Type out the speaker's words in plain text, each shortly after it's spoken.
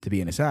to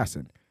be an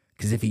assassin.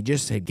 Because if he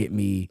just said, get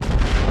me,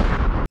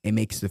 it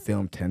makes the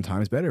film 10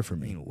 times better for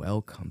me.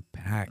 Welcome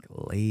back,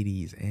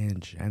 ladies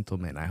and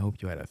gentlemen. I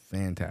hope you had a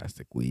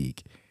fantastic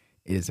week.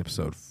 It is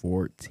episode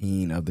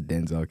 14 of the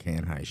Denzel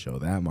Canhigh Show.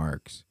 That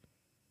marks,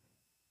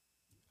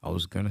 I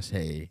was going to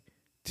say,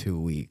 2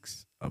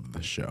 weeks of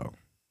the show.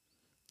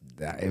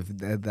 If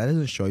that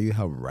doesn't show you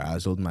how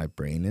razzled my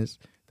brain is,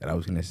 that I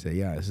was going to say,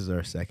 yeah, this is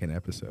our second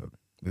episode.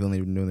 We've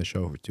only been doing the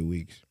show for 2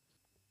 weeks.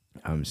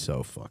 I'm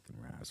so fucking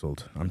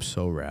razzled. I'm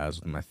so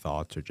razzled. My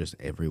thoughts are just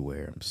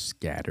everywhere. I'm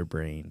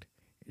scatterbrained.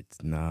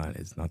 It's not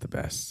the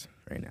best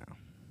right now.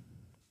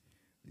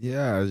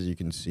 Yeah, as you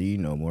can see,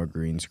 no more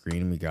green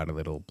screen. We got a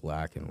little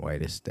black and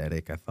white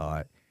aesthetic. I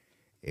thought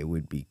it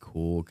would be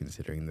cool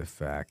considering the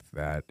fact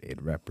that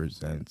it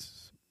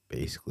represents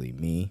basically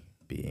me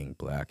being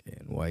black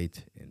and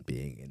white and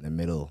being in the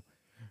middle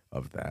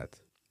of that.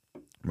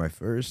 My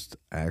first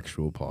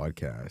actual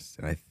podcast,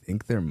 and I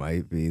think there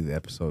might be the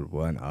episode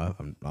 1 up.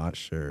 I'm not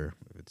sure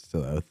if it's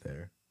still out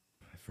there.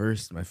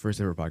 My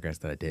first ever podcast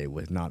that I did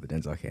was not the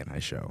Denzel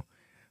Canhigh Show.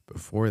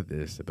 Before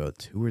this, about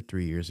 2 or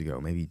 3 years ago,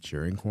 maybe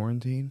during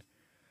quarantine,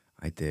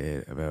 I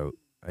did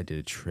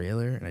a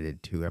trailer and I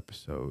did 2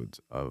 episodes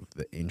of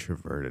The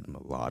Introverted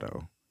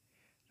Mulatto.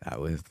 That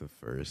was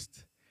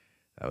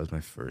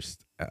my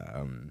first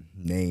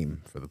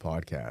name for the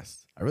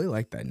podcast. I really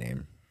liked that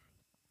name.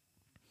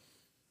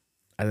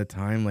 At the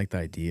time, like, the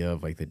idea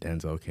of, like, the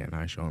Denzel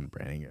Canhigh Show and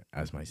branding it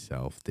as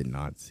myself did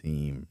not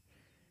seem,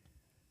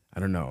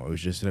 I don't know, it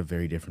was just in a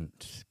very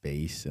different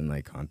space in,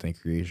 like, content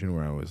creation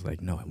where I was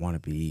like, no, I want to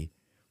be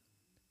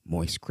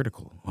Moist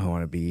Critical. I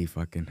want to be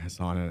fucking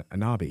Hassan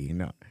Anabi. You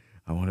know,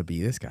 I want to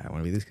be this guy. I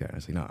want to be this guy. And I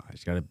was like, no, I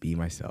just got to be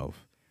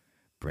myself,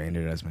 brand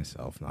it as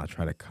myself, not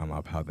try to come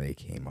up how they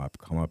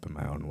come up in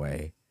my own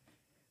way,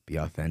 be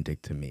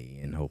authentic to me,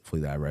 and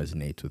hopefully that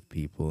resonates with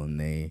people and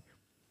they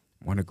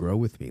want to grow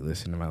with me,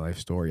 listen to my life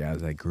story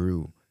as I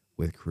grew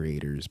with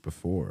creators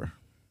before.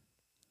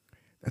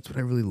 That's what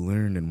I really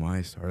learned and why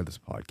I started this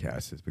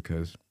podcast, is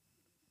because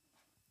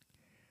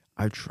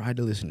I've tried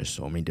to listen to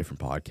so many different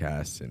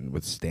podcasts, and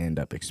with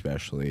stand-up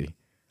especially,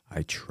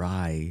 I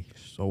try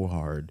so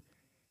hard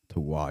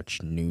to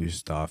watch new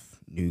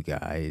stuff, new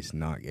guys,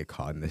 not get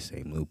caught in the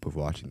same loop of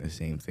watching the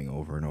same thing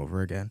over and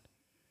over again.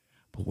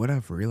 But what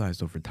I've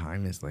realized over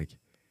time is, like,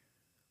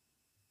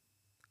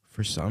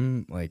 for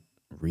some, like,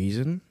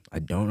 reason, I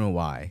don't know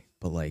why,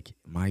 but, like,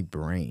 my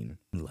brain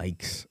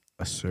likes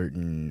a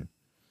certain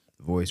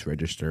voice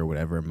register,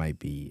 whatever it might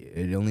be.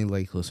 It only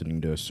likes listening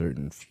to a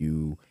certain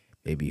few,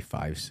 maybe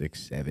 5, 6,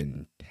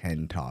 7,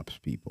 10 tops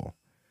people.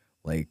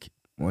 Like,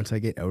 once I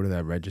get out of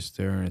that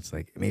register, and it's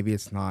like, maybe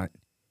it's not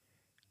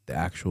the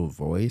actual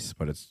voice,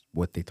 but it's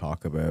what they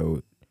talk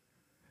about,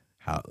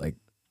 how, like,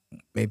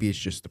 maybe it's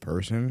just the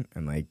person,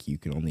 and, like, you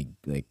can only,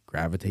 like,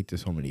 gravitate to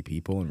so many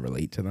people and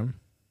relate to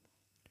them.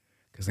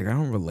 Because, like, I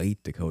don't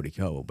relate to Cody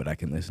Ko, but I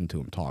can listen to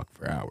him talk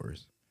for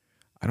hours.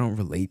 I don't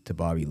relate to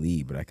Bobby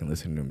Lee, but I can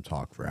listen to him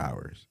talk for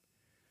hours.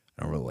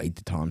 I don't relate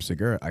to Tom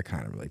Segura. I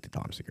kind of relate to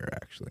Tom Segura,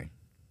 actually.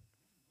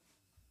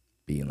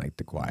 Being, like,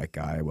 the quiet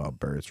guy while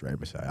Bert's right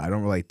beside. I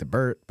don't relate to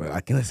Bert, but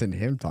I can listen to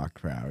him talk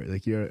for hours.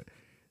 Like, you know,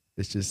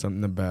 it's just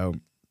something about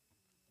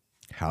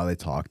how they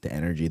talk, the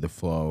energy, the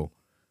flow.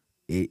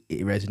 It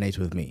resonates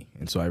with me.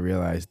 And so I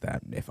realized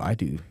that if I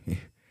do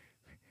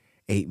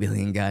 8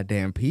 billion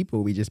goddamn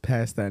people, we just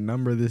passed that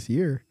number this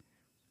year,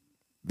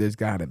 there's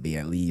got to be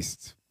at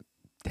least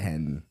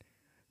 10,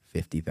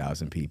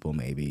 50,000 people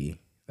maybe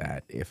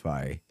that if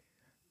I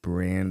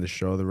brand the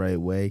show the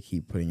right way,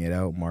 keep putting it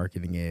out,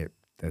 marketing it,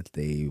 that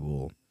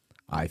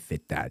I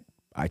fit that.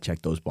 I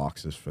check those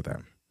boxes for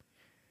them.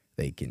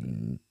 They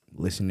can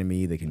listen to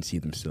me. They can see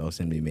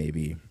themselves in me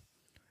maybe.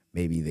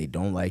 Maybe they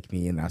don't like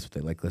me and that's what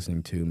they like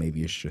listening to.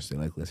 Maybe it's just they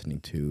like listening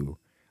to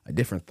a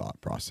different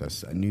thought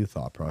process, a new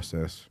thought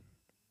process,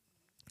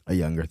 a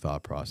younger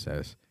thought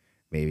process.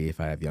 Maybe if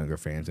I have younger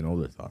fans, an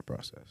older thought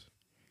process.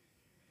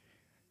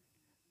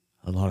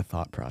 A lot of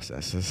thought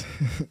processes.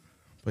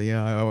 But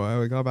yeah,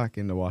 I got back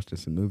into watching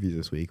some movies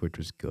this week, which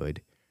was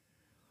good.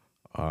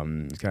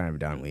 It's kind of a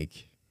down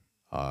week.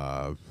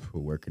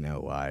 Working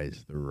out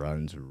wise, the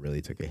runs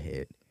really took a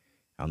hit.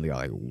 I only got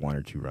like 1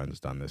 or 2 runs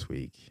done this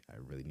week. I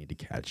really need to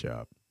catch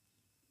up.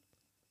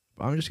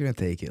 But I'm just going to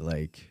take it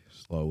like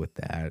slow with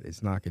that.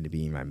 It's not going to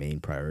be my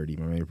main priority.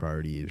 My main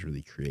priority is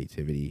really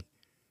creativity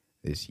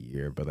this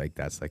year. But like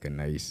that's like a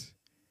nice,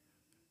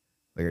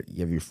 like you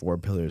have your 4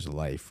 pillars of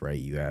life, right?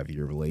 You have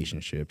your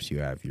relationships, you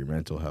have your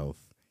mental health,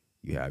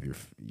 you have your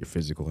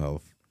physical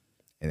health,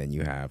 and then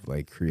you have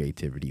like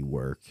creativity,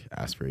 work,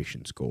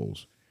 aspirations,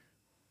 goals.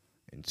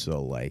 And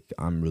so like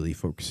I'm really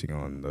focusing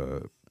on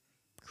the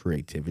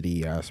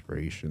creativity,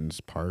 aspirations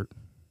part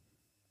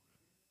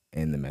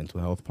and the mental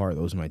health part.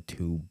 Those are my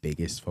 2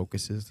 biggest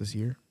focuses this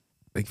year.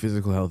 Like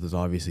physical health is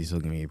obviously still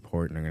going to be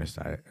important. I'm going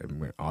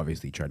to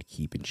obviously try to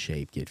keep in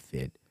shape, get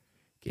fit,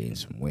 gain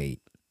some weight.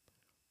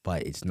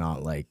 But it's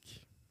not like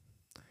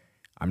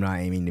I'm not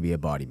aiming to be a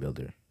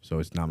bodybuilder. So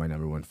it's not my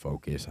number one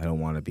focus. I don't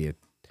want to be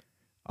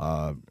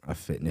a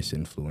fitness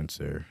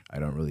influencer. I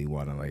don't really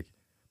want to like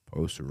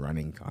post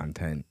running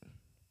content.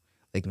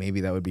 Like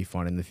maybe that would be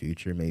fun in the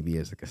future, maybe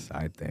as like a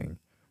side thing.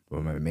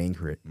 But my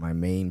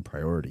main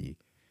priority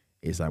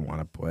is I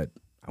want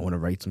to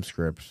write some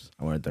scripts.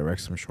 I want to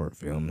direct some short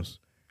films.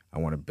 I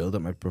want to build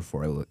up my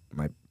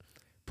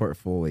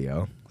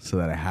portfolio so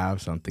that I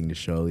have something to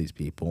show these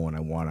people, and I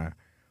want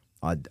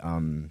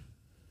to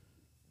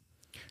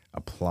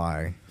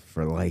apply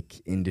for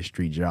like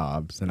industry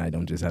jobs, and I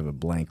don't just have a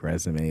blank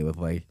resume with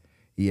like,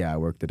 yeah, I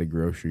worked at a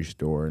grocery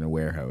store in a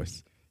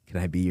warehouse. Can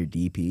I be your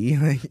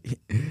DP?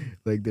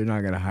 Like they're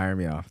not gonna hire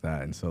me off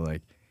that. And so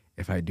like,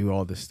 if I do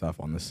all this stuff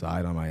on the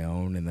side on my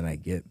own, and then I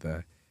get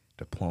the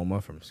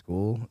diploma from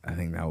school, I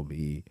think that will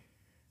be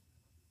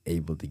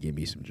able to give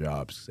me some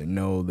jobs. 'Cause I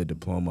know the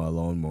diploma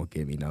alone won't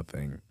give me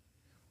nothing,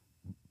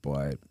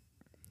 but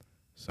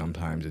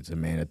sometimes it's a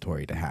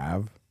mandatory to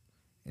have.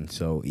 And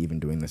so even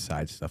doing the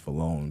side stuff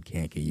alone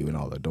can't get you in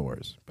all the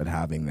doors. But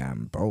having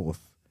them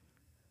both,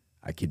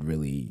 I could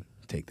really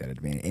take that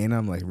advantage. And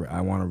I'm like,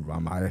 I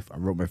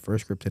wrote my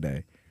first script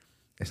today.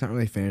 It's not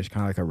really finished,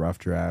 kind of like a rough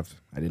draft.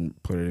 I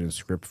didn't put it in a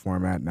script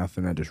format,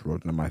 nothing. I just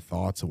wrote down my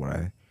thoughts of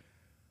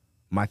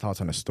my thoughts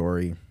on a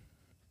story.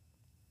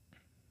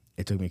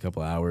 It took me a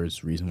couple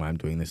hours. Reason why I'm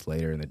doing this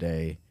later in the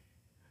day.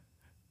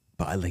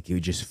 But it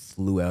just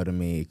flew out of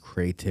me.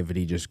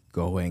 Creativity just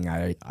going.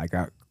 I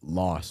got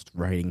lost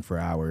writing for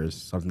hours.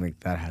 Something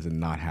like that has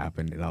not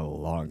happened in a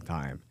long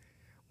time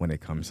when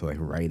it comes to like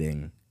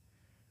writing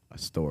a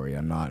story.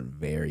 I'm not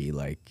very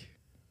like,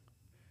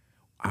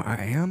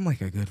 I am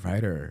like a good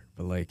writer,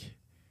 but like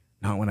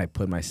not when I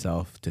put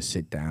myself to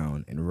sit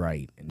down and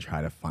write and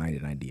try to find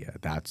an idea.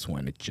 That's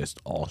when it just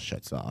all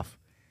shuts off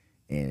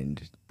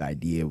and the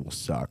idea will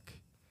suck.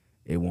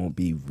 It won't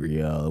be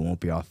real. It won't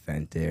be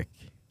authentic.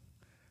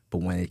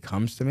 But when it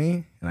comes to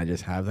me and I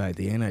just have the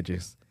idea and I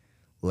just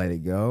let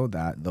it go,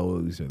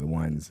 those are the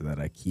ones that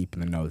I keep in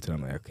the notes, and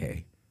I'm like,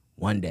 okay,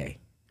 one day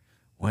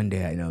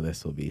I know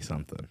this will be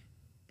something.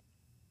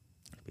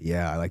 But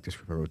yeah, I like the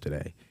script I wrote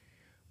today.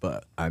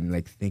 But I'm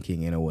like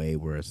thinking in a way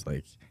where it's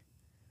like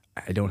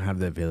I don't have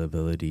the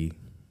availability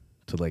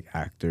to like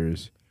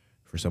actors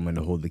for someone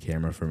to hold the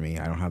camera for me.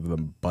 I don't have the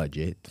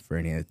budget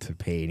for to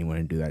pay anyone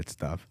to do that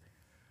stuff.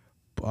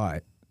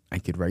 But I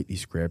could write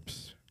these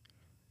scripts.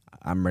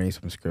 I'm writing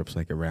some scripts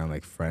like around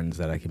like friends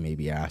that I can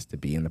maybe ask to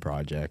be in the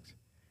project.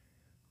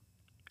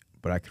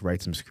 But I could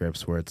write some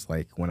scripts where it's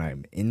like when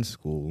I'm in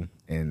school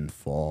in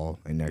fall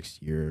and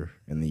next year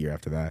and the year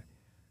after that,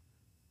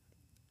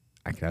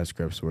 I could have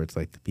scripts where it's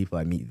like the people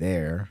I meet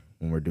there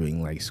when we're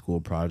doing like school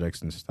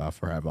projects and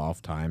stuff or have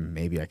off time,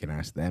 maybe I can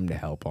ask them to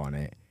help on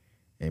it.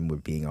 And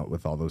with being out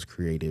with all those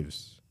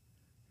creatives,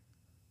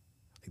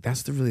 like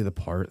that's really the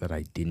part that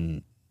I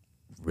didn't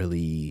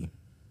really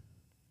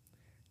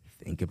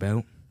think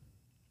about.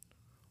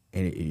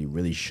 And it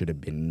really should have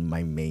been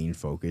my main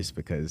focus,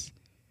 because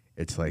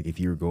it's like if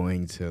you're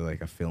going to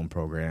like a film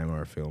program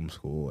or a film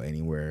school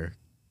anywhere,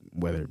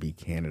 whether it be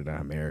Canada,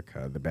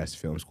 America, the best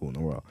film school in the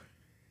world,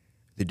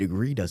 the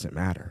degree doesn't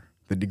matter.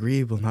 The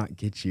degree will not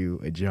get you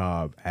a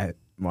job at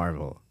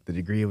Marvel. The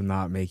degree will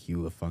not make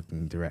you a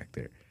fucking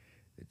director.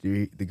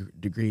 The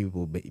degree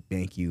will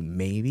make you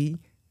maybe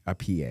a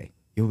PA.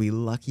 You'll be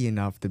lucky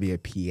enough to be a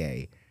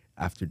PA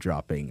after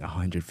dropping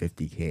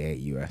 $150K at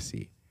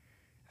USC.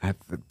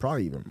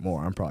 Probably even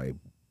more. I'm probably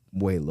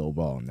way low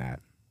ball on that.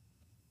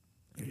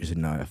 It's just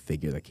not a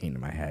figure that came to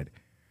my head.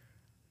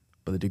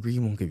 But the degree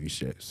won't give you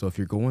shit. So if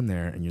you're going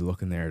there and you're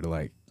looking there to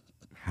like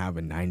have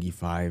a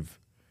 95%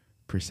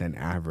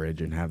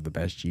 average and have the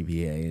best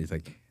GPA, it's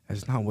like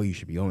that's not what you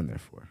should be going there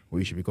for. What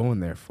you should be going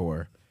there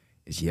for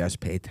is, yes,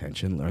 pay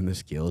attention, learn the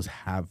skills,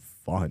 have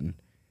fun.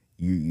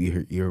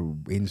 You're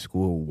in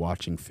school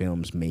watching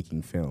films,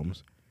 making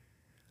films,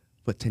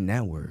 but to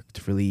network,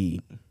 to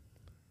really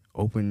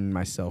open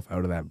myself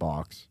out of that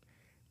box,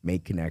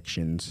 make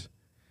connections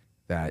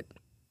that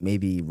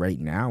maybe right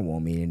now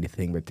won't mean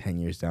anything, but 10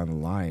 years down the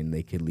line,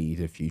 they could lead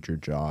to future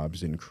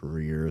jobs and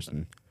careers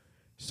and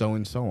so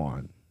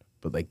on.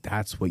 But like,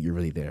 that's what you're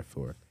really there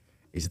for,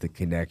 is the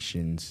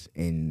connections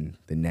and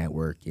the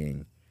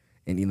networking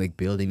and like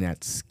building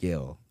that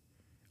skill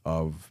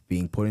of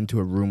being put into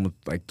a room with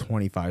like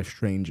 25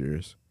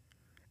 strangers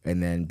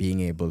and then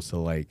being able to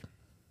like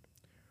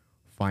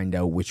find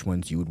out which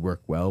ones you would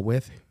work well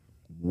with,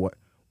 what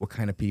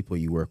kind of people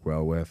you work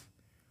well with,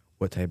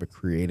 what type of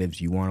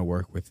creatives you want to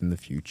work with in the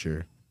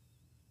future.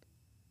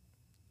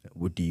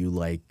 Do you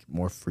like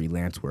more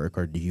freelance work,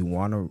 or do you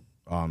want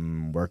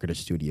to work at a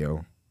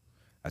studio?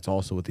 That's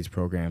also what these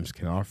programs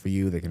can offer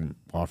you. They can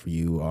offer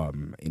you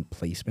in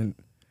placement,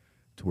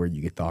 to where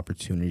you get the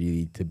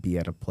opportunity to be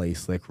at a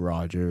place like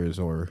Rogers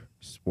or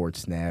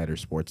Sportsnet or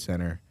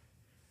SportsCenter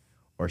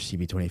or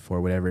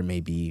CB24, whatever it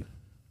may be.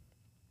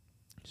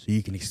 So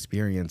you can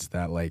experience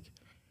that like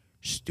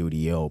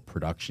studio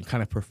production,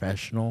 kind of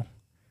professional.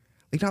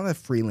 Like, not that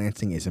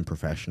freelancing isn't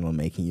professional,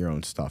 making your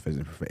own stuff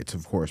isn't. It's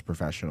of course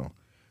professional,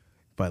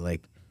 but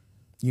like,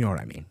 you know what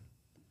I mean.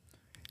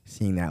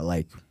 Seeing that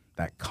like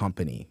that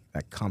company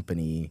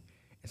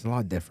It's a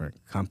lot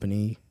different.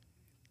 Company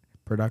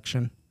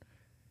production,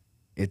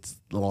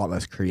 it's a lot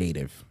less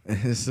creative.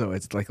 So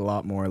it's like a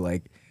lot more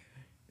like,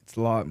 it's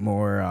a lot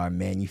more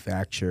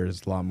manufactured,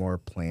 it's a lot more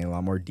plain, a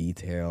lot more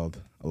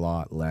detailed, a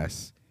lot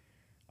less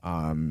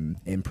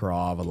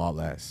improv, a lot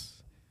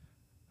less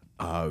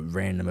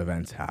random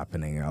events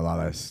happening, a lot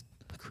less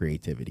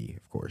creativity,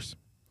 of course.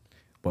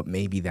 But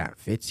maybe that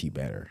fits you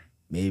better.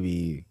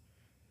 Maybe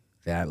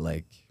that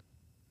like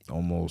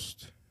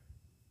almost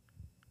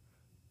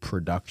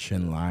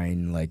production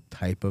line like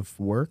type of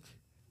work,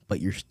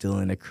 but you're still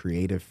in a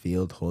creative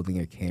field holding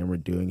a camera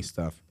doing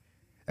stuff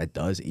that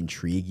does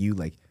intrigue you.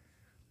 Like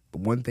the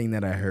one thing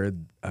that I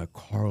heard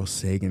Carl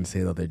Sagan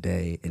say the other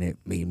day, and it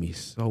made me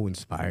so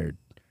inspired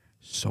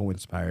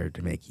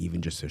to make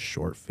even just a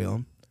short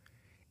film,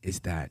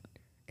 is that,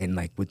 and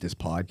like with this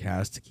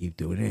podcast to keep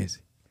doing it,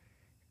 is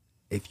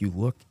if you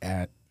look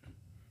at,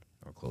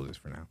 I'll close this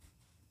for now.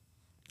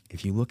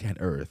 If you look at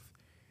Earth,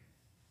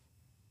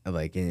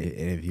 like, and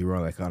if you were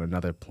like on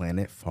another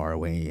planet far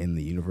away in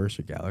the universe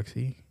or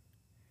galaxy,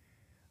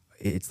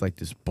 it's like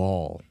this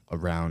ball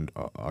around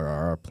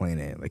our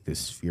planet, like this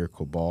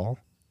spherical ball.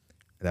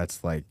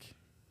 That's like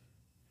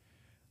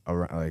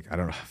around, like, I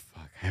don't know.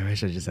 Fuck, I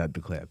wish I just had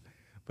the clip,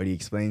 but he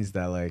explains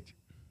that like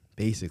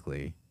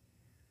basically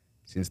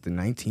since the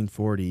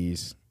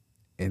 1940s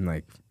and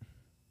like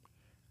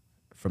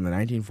from the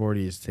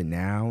 1940s to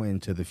now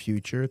into the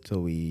future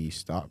till we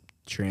stop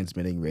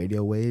transmitting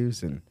radio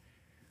waves and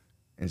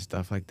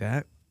stuff like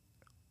that,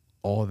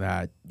 all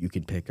that you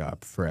can pick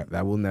up for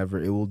that will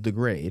never, it will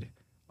degrade,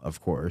 of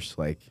course.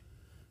 Like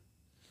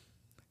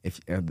if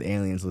the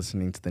aliens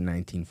listening to the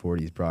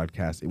 1940s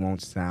broadcast, it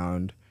won't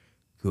sound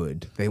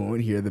good. They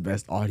won't hear the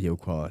best audio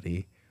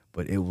quality,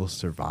 but it will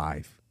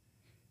survive.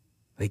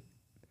 Like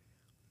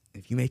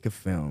if you make a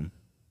film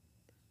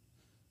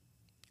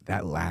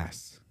that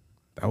lasts,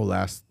 that will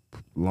last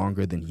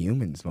longer than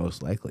humans,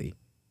 most likely.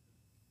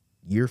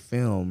 Your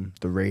film,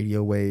 the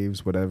radio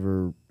waves,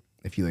 whatever,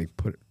 if you like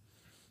put,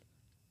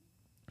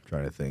 I'm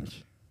trying to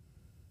think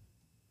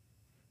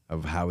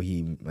of how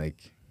he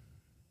like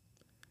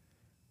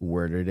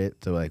worded it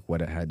to like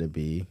what it had to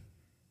be.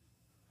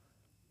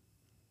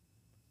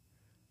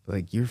 But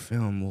like your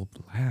film will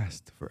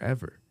last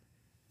forever.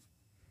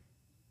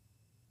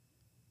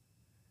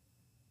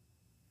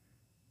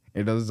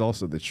 It is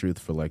also the truth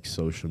for like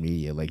social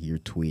media. Like your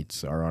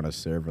tweets are on a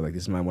server. Like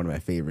this is one of my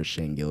favorite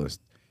Shane Gillis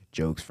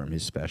jokes from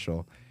his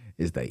special,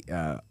 is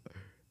that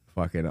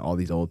fucking all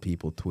these old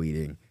people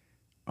tweeting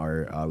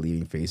are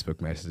leaving Facebook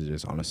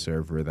messages on a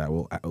server that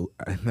will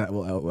that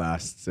will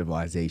outlast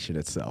civilization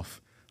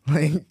itself.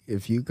 Like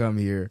if you come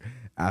here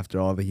after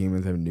all the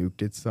humans have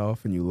nuked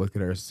itself and you look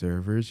at our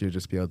servers, you'll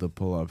just be able to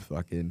pull up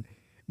fucking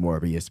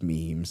Morbius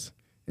memes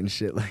and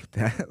shit like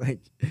that.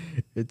 Like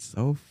it's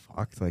so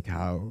fucked. Like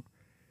how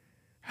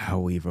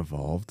we've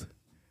evolved.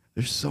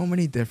 There's so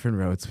many different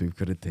routes we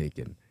could have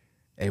taken.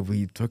 And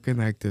we took in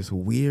like this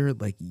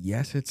weird, like,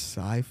 yes, it's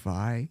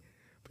sci-fi,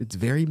 but it's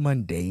very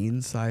mundane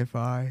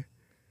sci-fi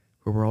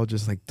where we're all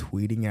just like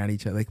tweeting at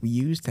each other. Like we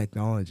use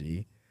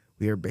technology.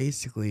 We are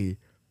basically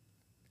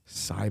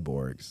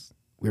cyborgs.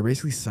 We're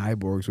basically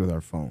cyborgs with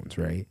our phones,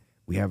 right?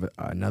 We have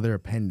another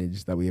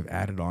appendage that we have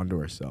added onto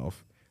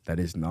ourselves that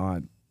is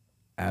not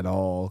at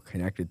all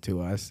connected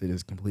to us. It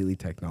is completely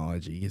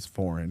technology. It's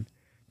foreign,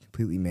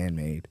 completely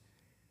man-made.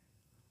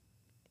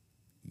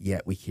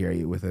 Yet we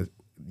carry it with us.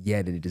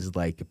 Yet it is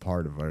like a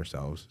part of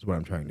ourselves, is what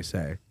I'm trying to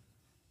say.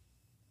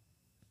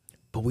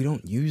 But we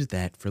don't use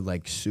that for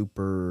like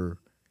super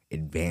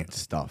advanced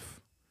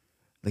stuff.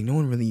 Like no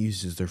one really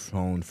uses their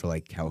phone for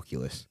like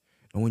calculus.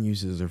 No one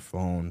uses their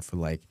phone for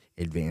like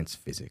advanced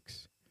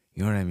physics.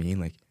 You know what I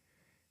mean? Like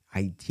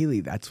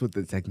ideally that's what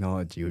the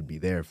technology would be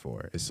there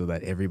for, is so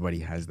that everybody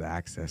has the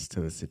access to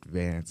this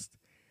advanced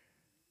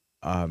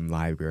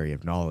library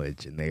of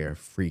knowledge, and they are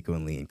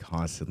frequently and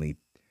constantly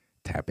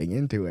tapping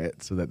into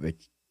it so that they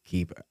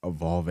keep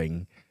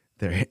evolving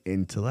their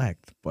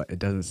intellect. But it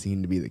doesn't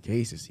seem to be the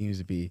case. It seems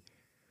to be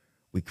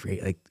we've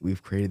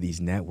created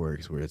these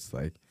networks where it's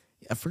like,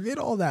 yeah, forget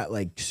all that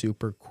like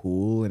super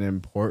cool and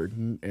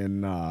important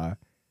and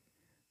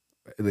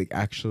like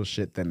actual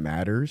shit that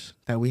matters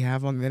that we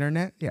have on the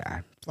internet.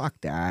 Yeah,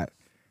 fuck that.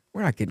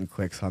 We're not getting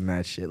clicks on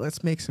that shit.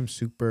 Let's make some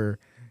super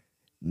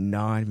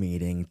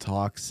non-meaning,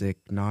 toxic,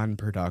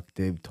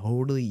 non-productive,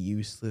 totally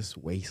useless,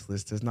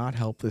 wasteless, does not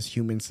help this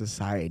human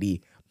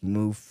society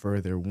move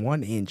further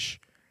 1 inch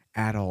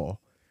at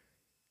all.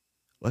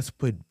 Let's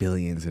put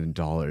billions of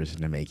dollars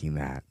into making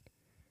that.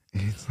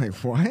 And it's like,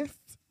 what?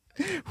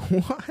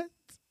 What?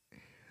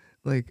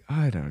 Like,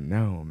 I don't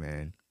know,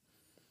 man.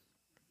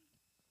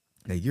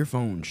 Like, your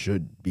phone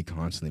should be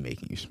constantly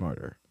making you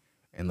smarter.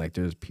 And like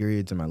there's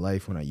periods in my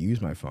life when I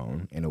use my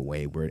phone in a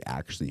way where it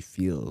actually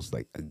feels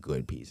like a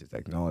good piece of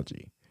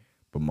technology.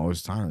 But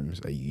most times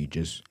you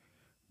just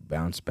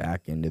bounce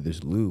back into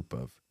this loop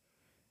of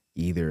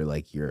either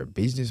like you're a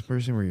business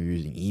person where you're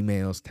using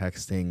emails,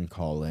 texting,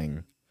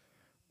 calling,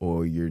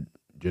 or you're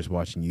just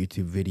watching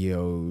YouTube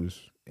videos,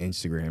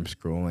 Instagram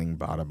scrolling,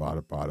 bada,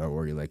 bada, bada,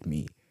 or you're like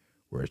me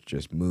where it's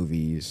just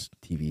movies,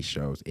 TV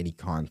shows, any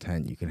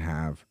content you can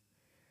have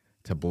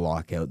to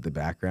block out the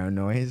background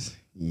noise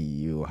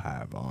you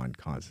have on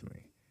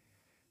constantly.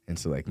 And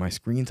so like my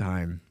screen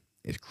time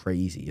is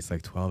crazy. It's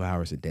like 12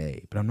 hours a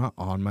day, but I'm not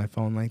on my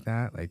phone like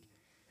that. Like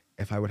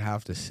if I would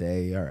have to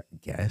say or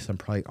guess, I'm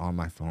probably on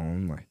my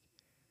phone like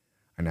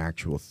an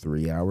actual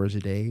 3 hours a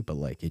day, but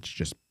like it's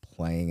just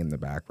playing in the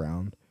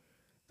background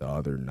the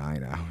other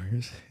 9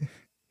 hours.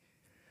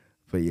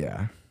 But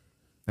yeah,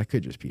 that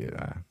could just be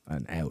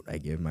an out I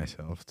give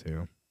myself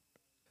too.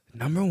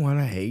 Number one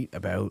I hate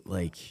about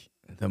like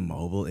the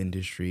mobile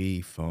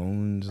industry,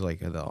 phones, like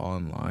the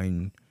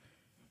online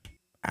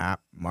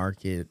app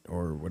market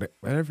or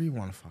whatever you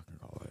want to fucking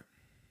call it.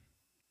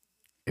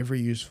 Every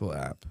useful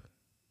app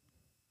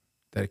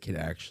that could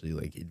actually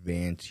like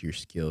advance your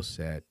skill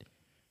set,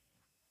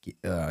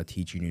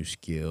 teach you new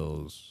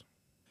skills,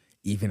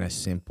 even as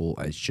simple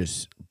as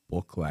just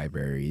book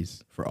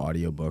libraries for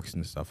audiobooks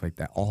and stuff like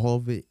that. All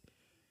of it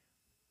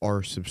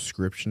are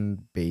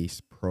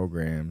subscription-based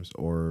programs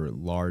or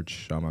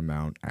large sum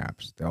amount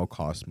apps. They all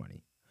cost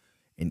money.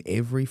 In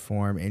every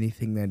form,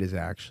 anything that is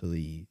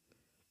actually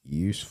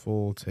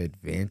useful to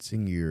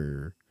advancing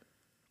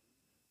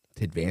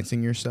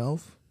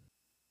yourself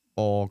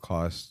all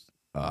costs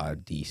a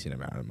decent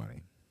amount of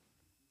money.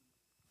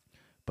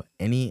 But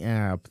any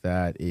app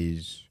that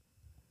you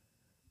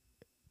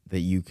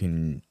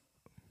can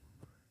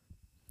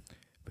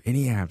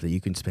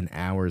spend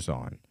hours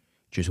on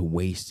just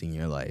wasting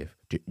your life.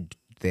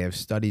 They have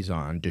studies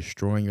on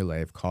destroying your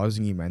life,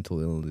 causing you mental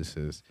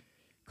illnesses,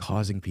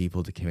 causing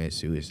people to commit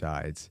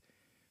suicides,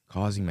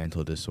 causing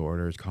mental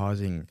disorders,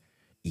 causing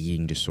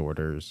eating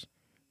disorders,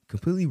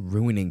 completely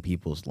ruining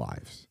people's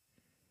lives,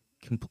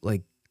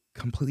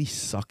 completely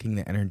sucking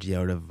the energy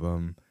out of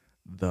them,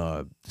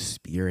 the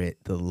spirit,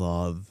 the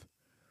love,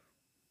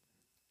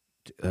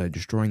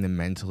 destroying them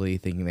mentally,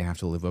 thinking they have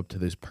to live up to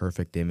this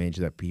perfect image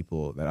that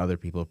other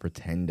people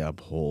pretend to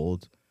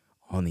uphold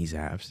on these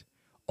apps.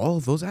 All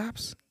of those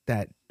apps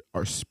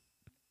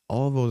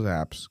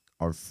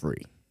are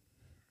free.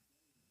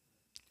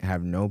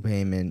 Have no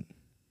payment.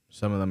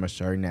 Some of them are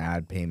starting to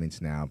add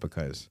payments now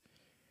because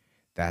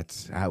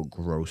that's how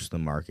gross the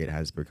market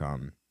has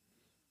become.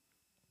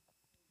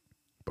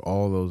 But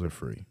all of those are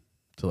free.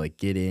 To like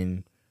get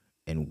in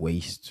and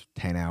waste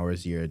 10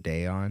 hours a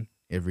day on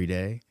every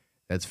day,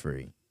 that's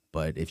free.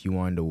 But if you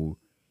wanted to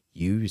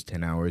use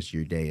 10 hours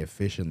your day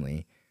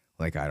efficiently,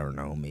 like, I don't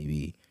know,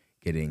 maybe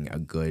getting a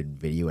good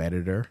video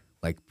editor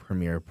like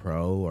Premiere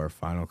Pro or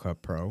Final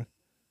Cut Pro,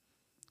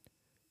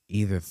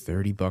 either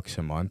 $30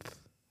 a month,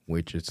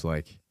 which it's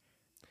like,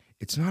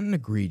 it's not an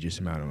egregious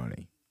amount of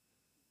money.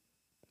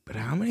 But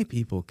how many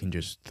people can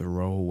just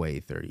throw away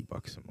 $30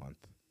 a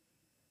month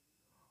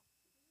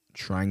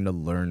trying to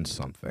learn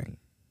something?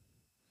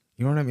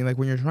 You know what I mean? Like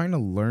when you're trying to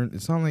learn,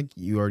 it's not like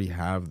you already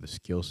have the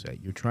skill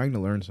set. You're trying to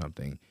learn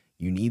something.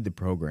 You need the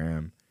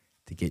program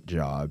to get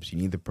jobs. You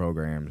need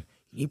program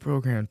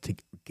to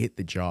get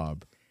the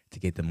job, to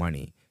get the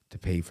money, to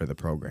pay for the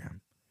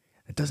program.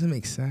 That doesn't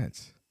make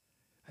sense.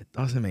 It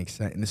doesn't make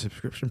sense. And the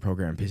subscription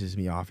program pisses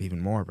me off even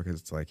more because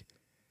it's like,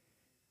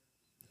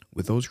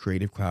 with those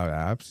Creative Cloud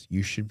apps,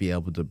 you should be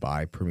able to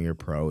buy Premiere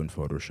Pro and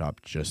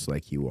Photoshop just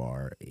like you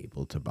are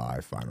able to buy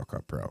Final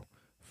Cut Pro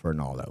for an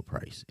all-out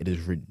price. It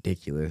is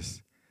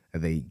ridiculous that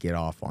they get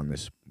off on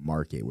this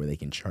market where they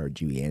can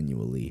charge you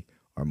annually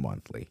or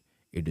monthly.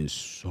 It is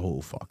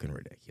so fucking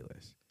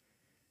ridiculous.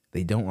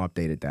 They don't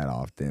update it that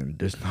often.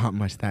 There's not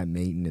much that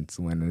maintenance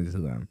went into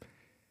them.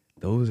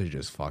 Those are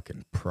just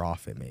fucking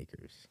profit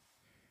makers.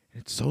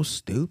 It's so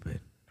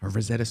stupid. Or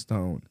Rosetta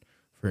Stone,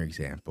 for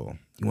example.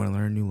 You want to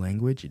learn a new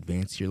language,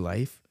 advance your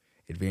life,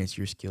 advance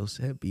your skill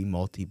set, be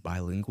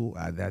multi-bilingual,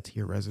 add that to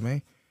your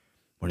resume.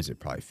 What is it,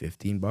 probably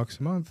 $15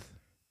 a month?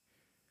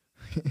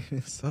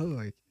 So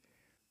like,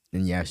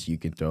 and yes, you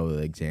can throw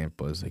the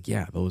example as like,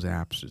 yeah, those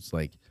apps, it's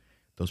like,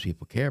 those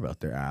people care about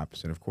their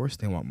apps, and of course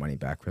they want money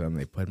back for them.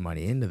 They put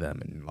money into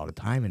them and a lot of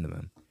time into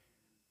them.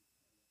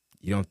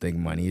 You don't think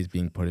money is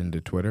being put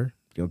into Twitter?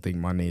 You don't think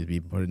money is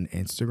being put in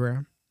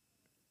Instagram?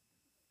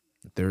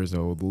 There's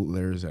a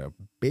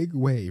big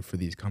way for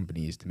these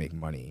companies to make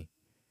money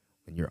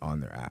when you're on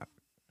their app.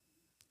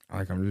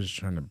 Like, I'm just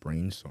trying to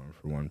brainstorm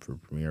for one for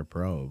Premiere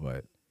Pro,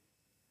 but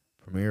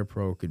Premiere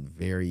Pro could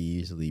very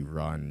easily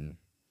run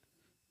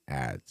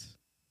ads.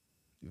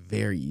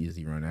 Very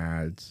easily run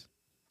ads.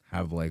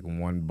 Have like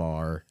one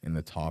bar in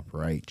the top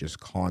right just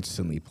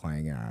constantly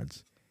playing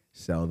ads.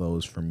 Sell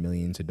those for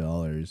millions of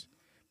dollars.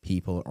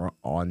 People are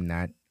on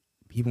that.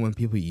 When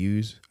people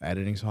use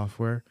editing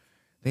software,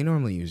 they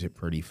normally use it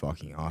pretty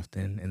fucking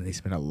often, and they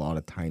spend a lot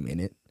of time in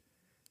it.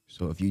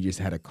 So if you just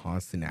had a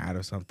constant ad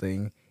of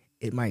something,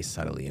 it might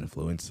subtly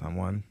influence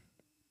someone.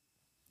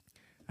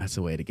 That's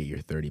a way to get your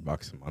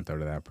 $30 a month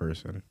out of that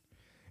person.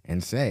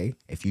 And say,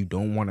 if you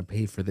don't want to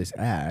pay for this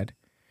ad,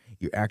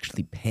 you're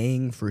actually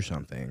paying for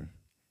something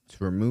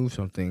to remove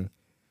something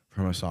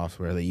from a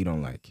software that you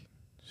don't like.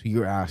 So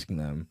you're asking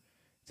them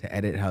to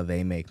edit how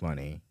they make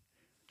money.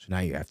 So now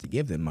you have to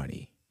give them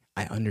money.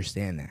 I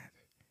understand that.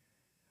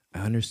 I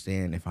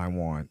understand if I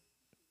want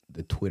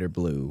the Twitter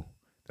blue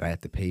that I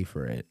have to pay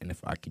for it, and if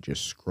I could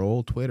just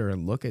scroll Twitter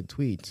and look at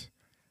tweets,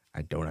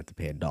 I don't have to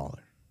pay $1.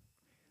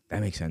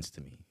 That makes sense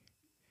to me.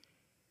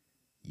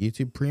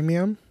 YouTube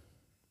Premium.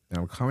 And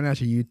I'm coming at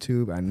you,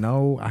 YouTube. I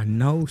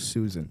know,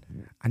 Susan.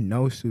 I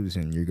know,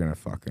 Susan, you're gonna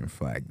fucking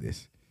flag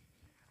this.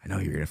 I know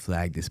you're gonna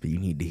flag this, but you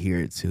need to hear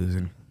it,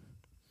 Susan.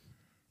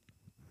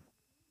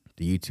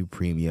 The YouTube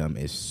Premium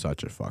is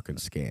such a fucking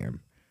scam.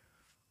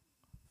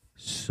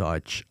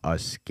 Such a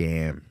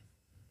scam.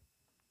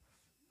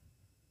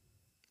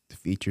 The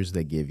features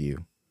they give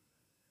you.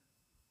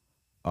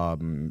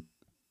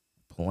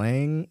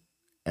 Playing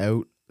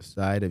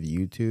outside of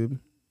YouTube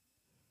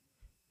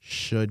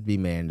should be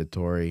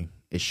mandatory.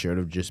 It should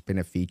have just been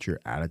a feature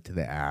added to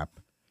the app.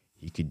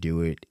 You could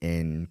do it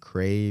in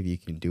Crave. You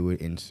can do it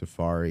in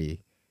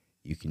Safari.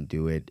 You can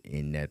do it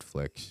in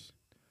Netflix.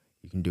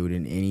 You can do it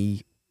in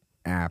any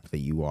app that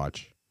you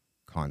watch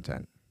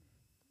content.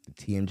 The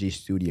TMG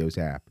Studios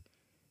app,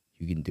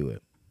 you can do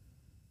it.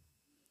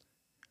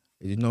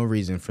 There's no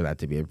reason for that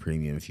to be a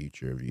premium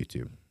feature of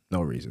YouTube.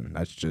 No reason.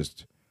 That's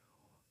just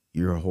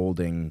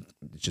holding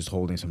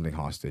something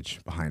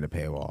hostage behind a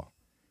paywall.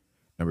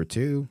 Number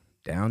 2,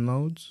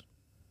 downloads.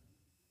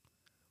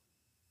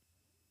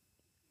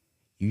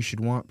 You should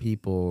want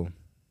people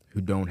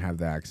who don't have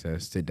the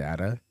access to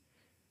data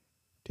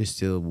to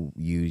still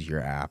use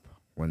your app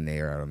when they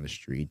are out on the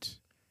streets.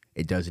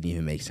 It doesn't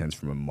even make sense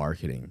from a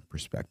marketing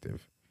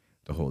perspective,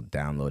 the whole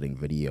downloading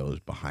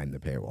videos behind the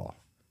paywall.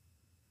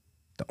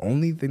 The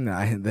only thing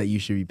that you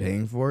should be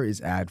paying for is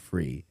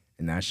ad-free,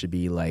 and that should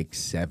be like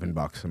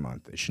 $7 a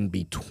month. It shouldn't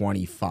be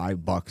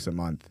 $25 a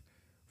month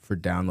for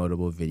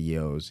downloadable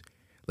videos.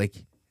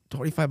 Like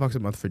 $25 a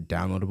month for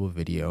downloadable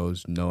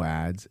videos, no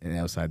ads, and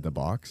outside the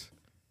box.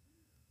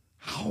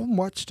 How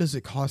much does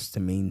it cost to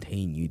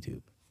maintain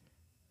YouTube?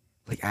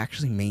 Like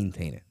actually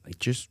maintain it. Like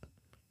just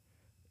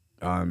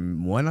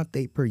 1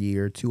 update per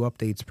year, 2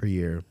 updates per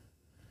year.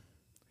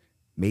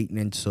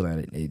 Maintenance so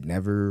that it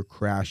never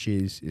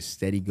crashes, is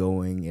steady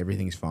going,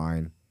 everything's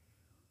fine.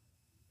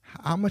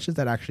 How much does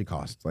that actually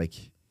cost?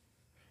 Like,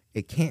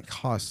 it can't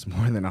cost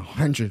more than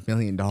 $100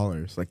 million.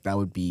 Like, that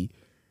would be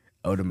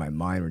out of my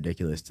mind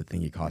ridiculous to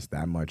think it costs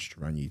that much to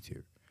run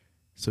YouTube.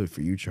 So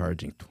for you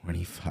charging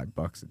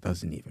 $25, it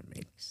doesn't even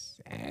make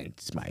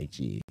sense, my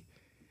G.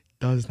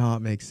 Does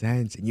not make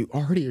sense. And you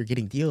already are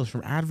getting deals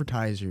from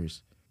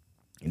advertisers.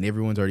 And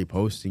everyone's already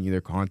posting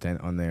their content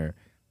on there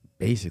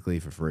basically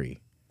for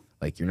free.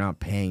 Like, you're not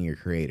paying your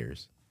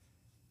creators.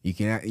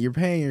 You're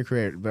paying your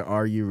creators, but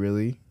are you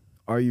really?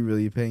 Are you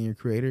really paying your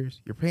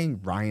creators? You're paying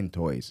Ryan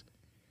Toys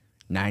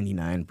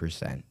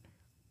 99%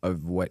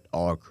 of what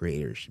all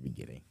creators should be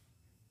getting.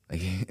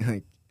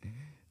 Like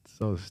it's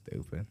so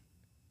stupid.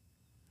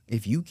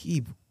 If you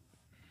keep,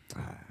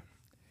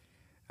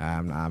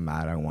 I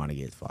don't want to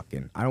get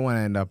I don't want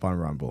to end up on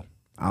Rumble.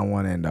 I don't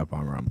want to end up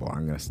on Rumble.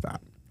 I'm gonna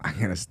stop.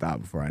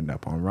 Before I end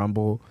up on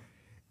Rumble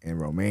and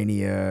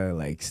Romania,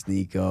 like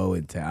Sneeko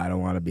and Tate. I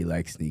don't want to be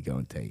like Sneeko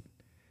and Tate.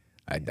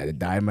 I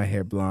dyed my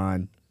hair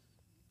blonde.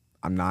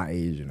 I'm not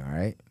Asian, all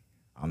right?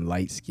 I'm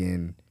light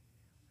skinned.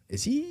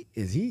 Is he?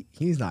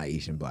 He's not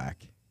Asian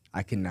black.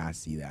 I cannot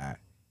see that.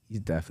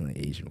 He's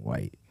definitely Asian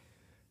white.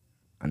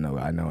 I know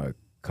a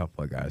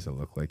couple of guys that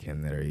look like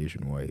him that are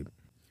Asian white.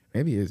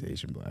 Maybe he is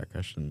Asian black.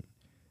 I shouldn't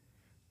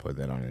put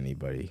that on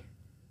anybody.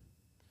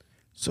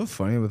 So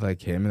funny with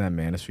like him and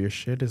that Manosphere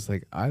shit is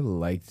like I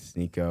liked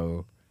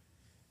Sneeko.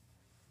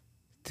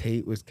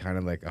 Tate was kind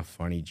of like a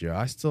funny joke.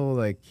 I still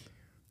like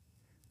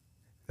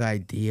the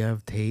idea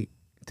of Tate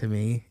to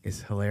me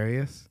is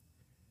hilarious.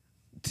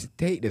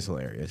 Tate is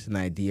hilarious, and the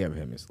idea of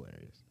him is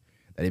hilarious.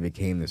 That he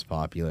became this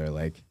popular.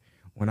 Like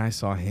when I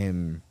saw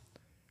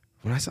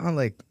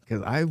like,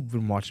 because I've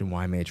been watching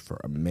YMH for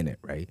a minute,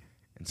 right?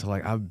 And so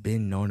like I've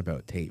been known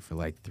about Tate for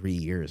like 3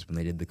 years when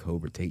they did the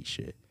Cobra Tate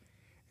shit.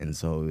 And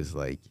so it was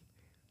like,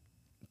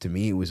 to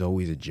me, it was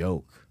always a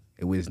joke.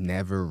 It was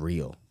never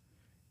real.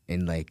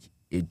 And like,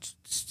 it's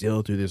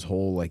still through this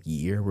whole like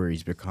year where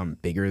he's become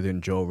bigger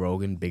than Joe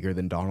Rogan, bigger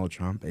than Donald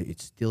Trump. It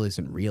still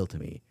isn't real to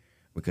me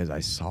because I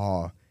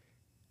saw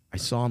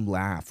him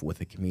laugh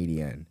with a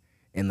comedian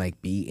and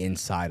like be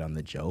inside on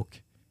the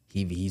joke.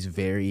 He's a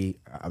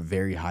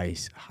very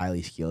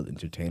highly skilled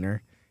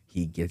entertainer.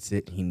 He gets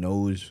it. He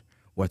knows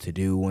what to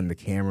do when the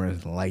camera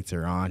and the lights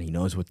are on. He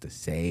knows what to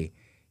say.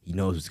 He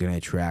knows what's going to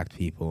attract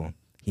people.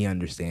 He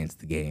understands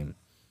the game.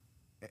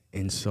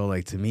 And so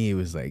like to me, it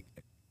was like,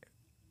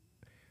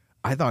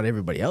 I thought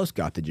everybody else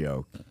got the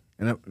joke.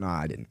 And no,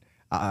 I didn't.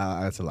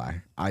 That's a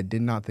lie. I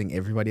did not think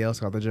everybody else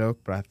got the joke,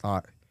 but I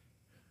thought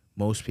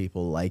most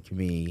people like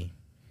me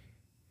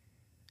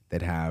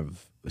that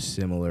have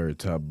similar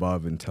to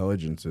above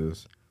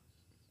intelligences,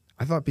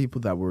 I thought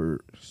people that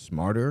were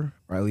smarter,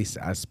 or at least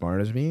as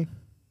smart as me,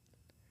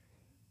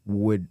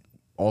 would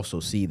also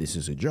see this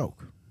as a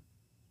joke.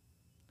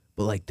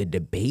 But like the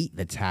debate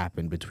that's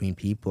happened between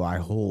people I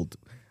hold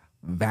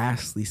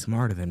vastly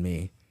smarter than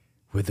me,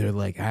 where they're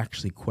like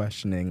actually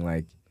questioning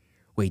like,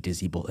 wait, does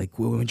he like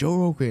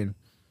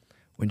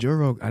when when Joe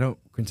Rogan, I don't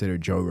consider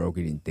Joe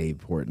Rogan and Dave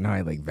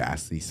Portnoy like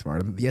vastly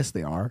smarter. Yes,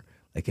 they are.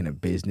 Like in a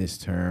business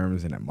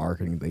terms and at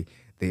marketing,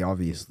 they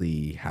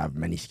obviously have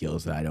many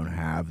skills that I don't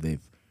have.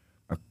 They've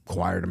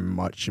acquired a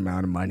much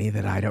amount of money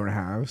that I don't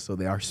have, so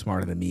they are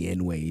smarter than me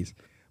in ways.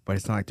 But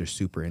it's not like they're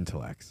super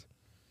intellects.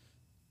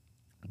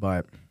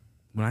 But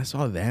when I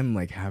saw them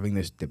like having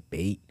this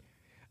debate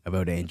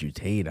about Andrew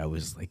Tate, I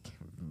was like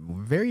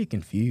very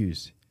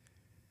confused.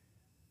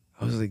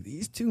 I was like,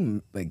 these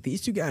two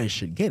guys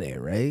should get it,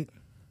 right?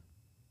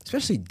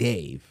 Especially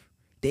Dave.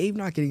 Dave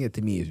not getting it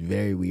to me is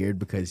very weird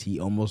because he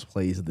almost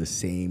plays the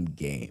same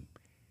game.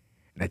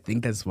 And I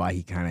think that's why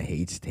he kind of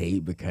hates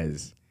Tate,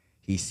 because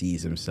he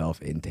sees himself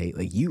in Tate.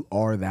 Like, you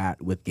are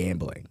that with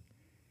gambling.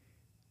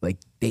 Like,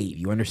 Dave,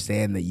 you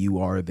understand that you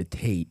are the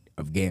Tate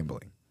of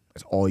gambling.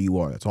 That's all you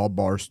are. That's all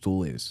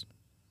Barstool is.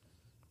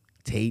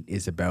 Tate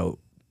is about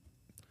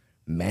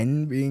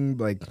men being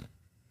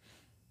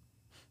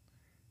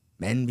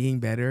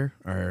better,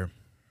 or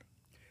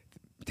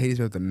Tate is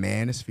about the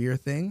manosphere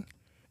thing,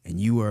 and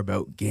you are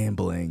about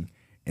gambling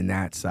and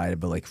that side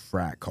of it, like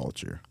frat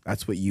culture.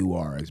 That's what you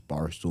are as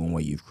Barstool and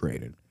what you've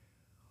created.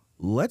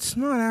 Let's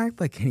not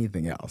act like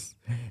anything else.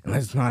 And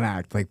let's not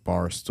act like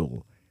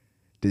Barstool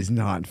does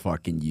not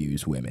fucking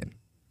use women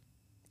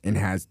and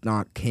has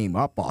not came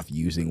up off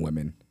using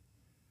women.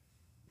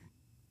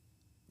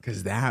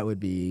 Because that would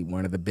be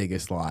one of the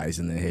biggest lies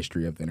in the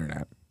history of the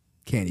internet.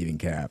 Can't even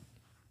cap.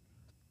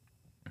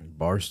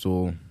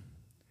 Barstool.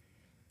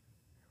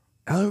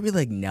 I would be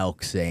like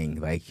Nelk saying,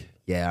 like,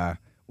 yeah,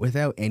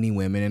 without any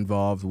women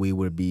involved, we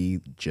would be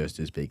just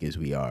as big as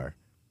we are.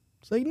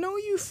 It's like, no,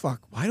 you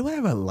fuck. Why do I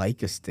have a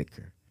Leica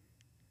sticker?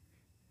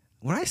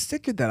 When I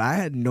stickered that, I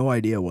had no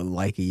idea what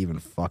Leica even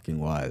fucking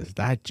was.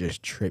 That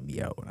just tripped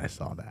me out when I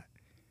saw that.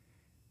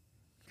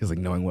 Because, like,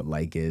 knowing what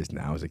Leica is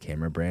now as a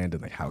camera brand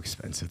and, like, how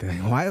expensive they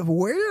are.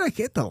 Where did I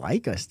get the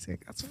Leica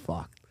stick? That's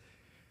fucked.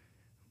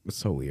 It's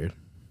so weird.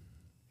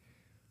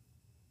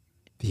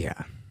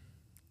 Yeah.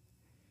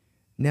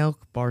 Nelk,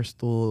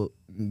 Barstool,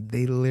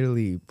 they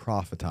literally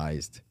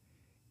profitized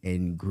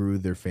and grew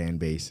their fan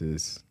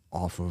bases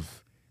off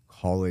of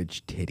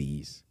college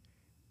titties,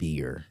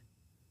 beer,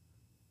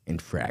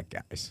 and frat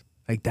guys.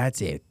 Like,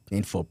 that's it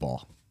in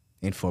football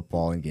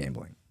and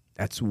gambling.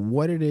 That's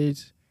what it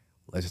is.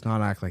 Let's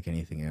not act like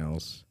anything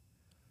else.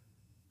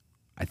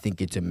 I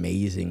think it's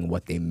amazing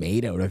what they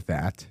made out of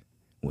that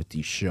with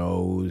these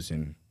shows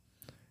and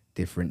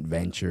different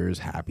ventures.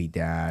 Happy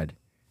Dad,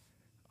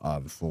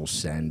 Full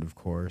Send, of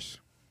course.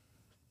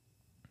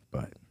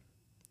 But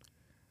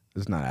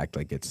let's not act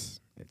like it's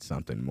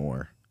something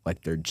more.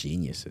 Like they're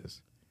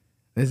geniuses.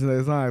 It's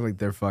not like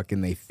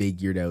they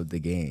figured out the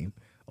game.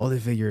 All they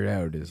figured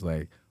out is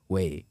like,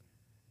 wait,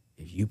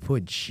 if you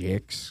put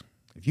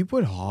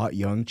hot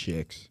young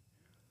chicks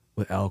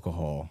with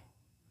alcohol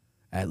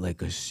at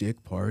like a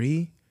sick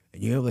party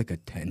and you have like a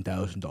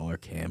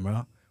 $10,000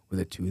 camera with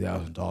a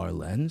 $2,000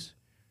 lens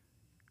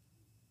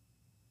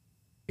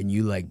and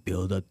you like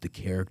build up the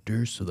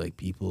characters so like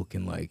people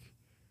can like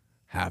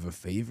have a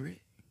favorite,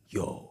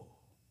 yo,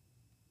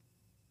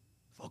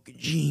 fucking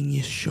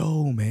genius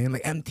show, man.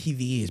 Like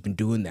MTV has been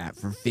doing that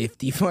for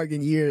 50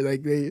 fucking years.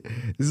 Like this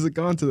is a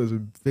concept that's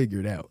been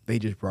figured out. They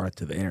just brought it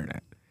to the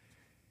internet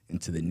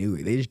and to the new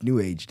age. They just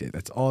new aged it.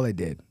 That's all they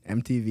did.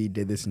 MTV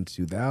did this in the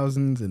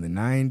 2000s, in the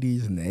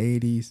 90s, in the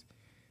 80s.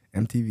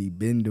 MTV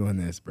been doing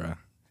this, bruh.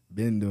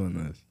 Been doing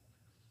this.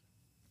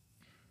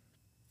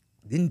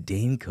 Didn't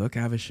Dane Cook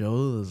have a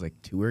show that was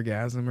like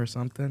Tourgasm or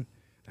something?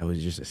 That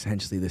was just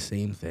essentially the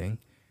same thing.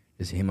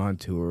 Just him on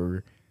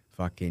tour,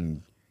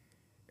 fucking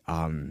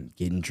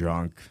getting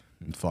drunk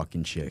and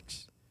fucking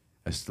chicks.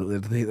 That's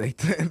literally like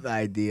the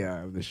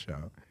idea of the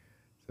show.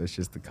 So it's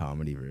just the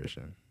comedy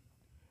version.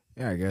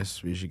 Yeah, I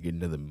guess we should get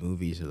into the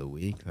movies of the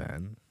week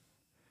then.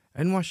 I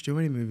didn't watch too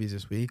many movies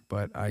this week,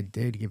 but I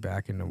did get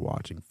back into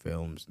watching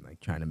films and like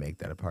trying to make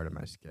that a part of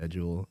my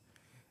schedule.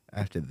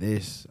 After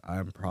this,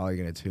 I'm probably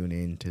going to tune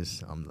into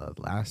some The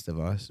Last of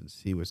Us and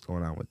see what's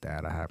going on with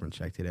that. I haven't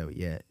checked it out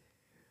yet.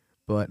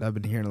 But I've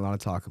been hearing a lot of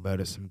talk about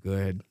it. Some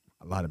good,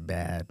 a lot of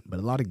bad, but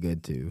a lot of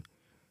good too.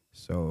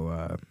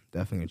 So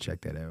definitely going to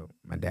check that out.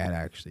 My dad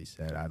actually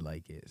said I'd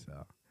like it,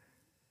 so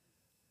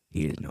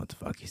he doesn't know what the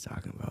fuck he's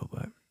talking about,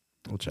 but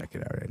we'll check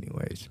it out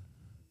anyways.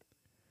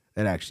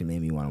 That actually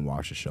made me want to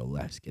watch the show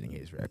less, getting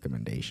his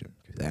recommendation,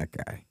 because that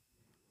guy,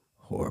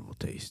 horrible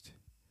taste.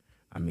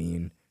 I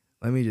mean,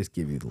 let me just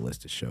give you the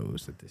list of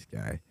shows that this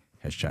guy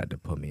has tried to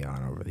put me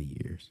on over the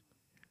years.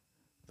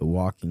 The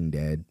Walking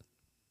Dead,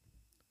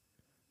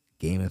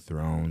 Game of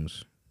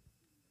Thrones,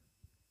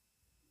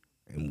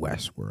 and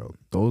Westworld.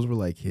 Those were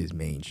like his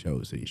main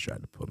shows that he's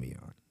tried to put me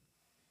on.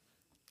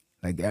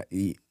 Like,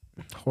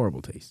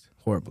 horrible taste.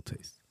 Horrible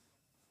taste.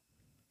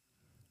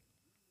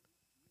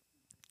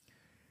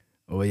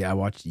 Oh, yeah, I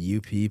watched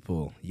You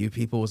People. You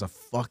People was a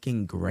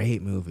fucking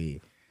great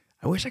movie.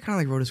 I wish I kind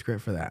of like wrote a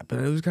script for that, but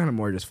it was kind of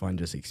more just fun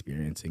just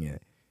experiencing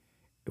it.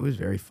 It was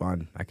very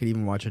fun. I could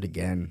even watch it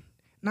again.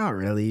 Not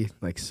really,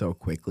 like, so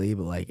quickly,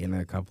 but, like, in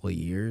a couple of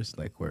years,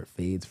 like, where it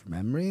fades from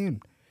memory,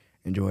 and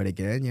enjoy it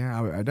again,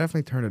 yeah, I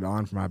definitely turned it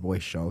on for my boy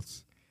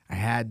Schultz. I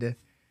had to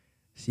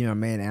see my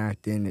man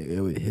acting.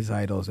 His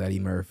idol's Eddie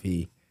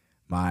Murphy.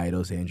 My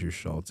idol's Andrew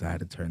Schultz. I had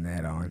to turn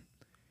that on.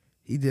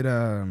 He did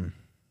as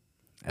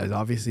I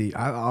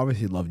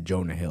obviously love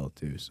Jonah Hill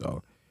too.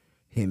 So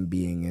him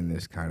being in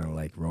this kind of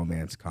like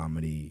romance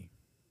comedy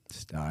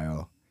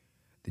style.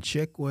 She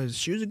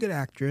was a good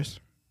actress.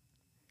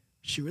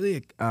 She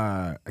really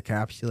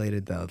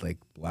encapsulated the like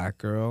black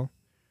girl,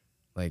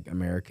 like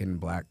American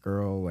black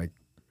girl, like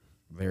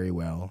very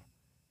well,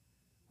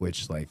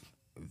 which like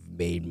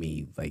made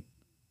me like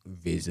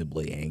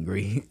visibly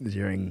angry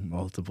during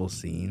multiple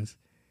scenes.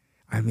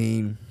 I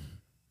mean,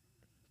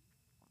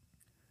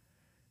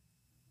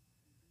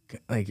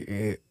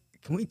 can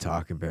we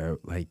talk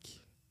about like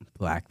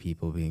black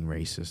people being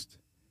racist?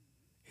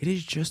 It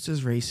is just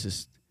as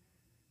racist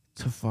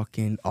to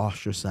fucking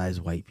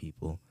ostracize white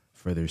people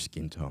for their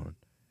skin tone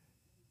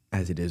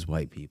as it is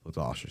white people to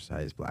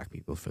ostracize black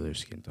people for their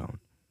skin tone.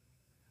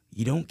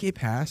 You don't get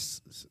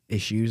past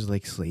issues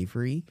like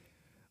slavery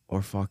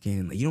or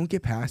fucking, you don't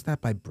get past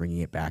that by bringing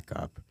it back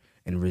up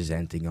and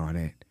resenting on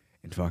it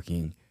and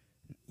fucking,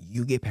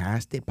 you get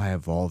past it by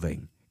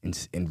evolving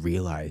and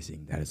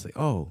realizing that it's like,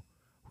 oh,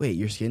 wait,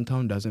 your skin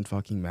tone doesn't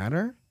fucking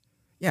matter?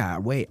 Yeah,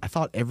 wait, I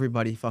thought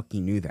everybody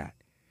fucking knew that.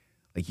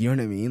 Like, you know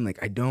what I mean? Like,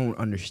 I don't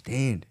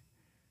understand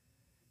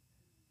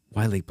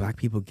why, like, black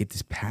people get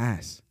this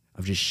pass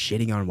of just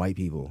shitting on white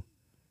people.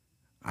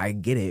 I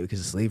get it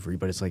because of slavery,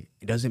 but it's like,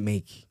 it doesn't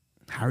make,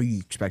 how are you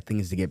expect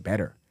things to get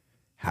better?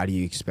 How do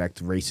you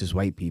expect racist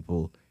white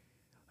people,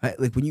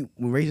 like, when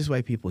racist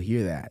white people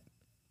hear that,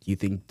 do you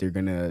think they're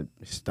gonna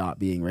stop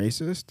being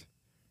racist?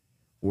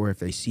 Or if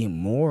they see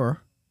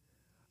more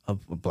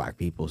of black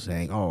people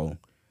saying, oh,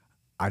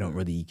 I don't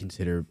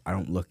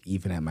look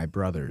even at my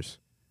brothers,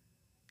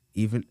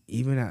 even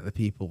at the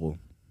people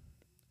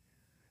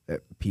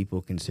that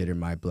people consider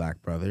my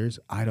black brothers,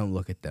 I don't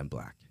look at them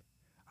black.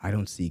 I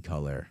don't see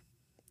color.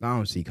 I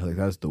don't see color.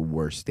 That's the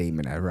worst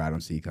statement ever. I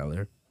don't see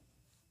color.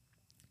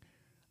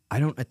 I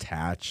don't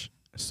attach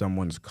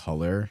someone's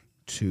color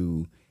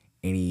to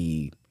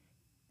any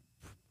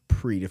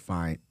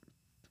predefined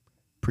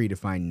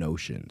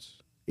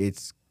notions.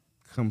 It's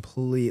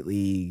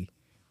completely,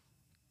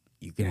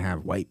 you can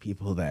have white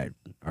people that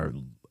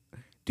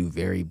do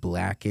very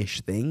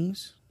blackish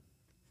things.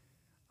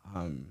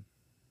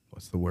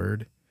 What's the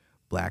word?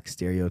 Black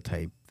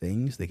stereotype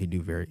things.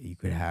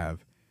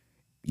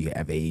 You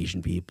have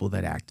Asian people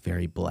that act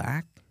very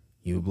black.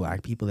 You have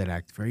black people that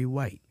act very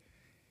white.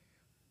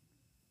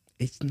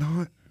 It's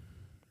not,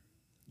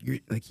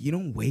 you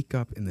don't wake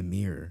up in the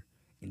mirror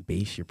and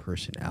base your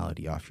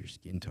personality off your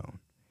skin tone.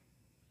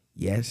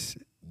 Yes,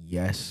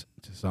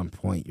 to some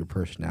point, your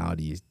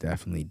personality is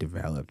definitely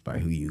developed by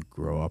who you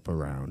grow up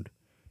around.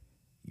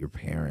 Your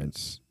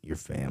parents, your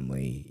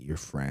family, your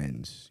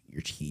friends,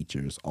 your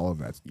teachers, all of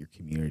that's your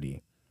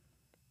community.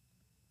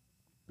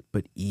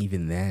 But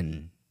even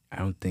then, I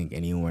don't think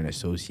anyone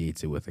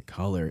associates it with a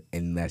color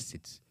unless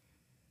it's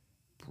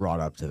brought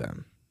up to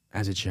them.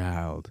 As a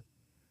child,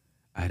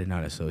 I did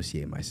not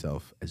associate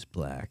myself as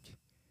black,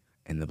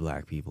 and the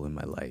black people in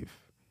my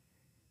life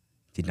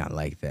did not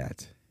like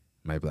that,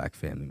 my black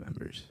family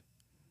members.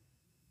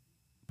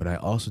 But I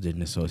also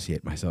didn't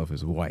associate myself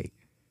as white,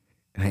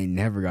 and I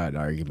never got an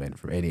argument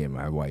from any of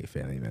my white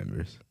family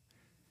members.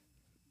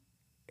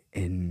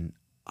 And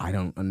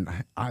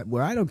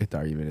where I don't get the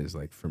argument is,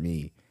 like, for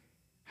me,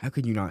 how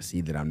could you not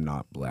see that I'm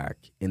not black,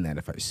 in that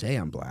if I say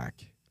I'm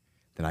black,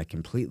 that I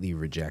completely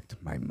reject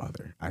my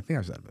mother? I think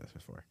I've said this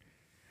before.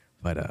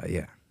 But,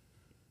 yeah.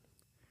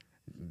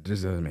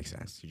 This doesn't make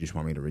sense. You just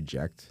want me to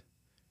reject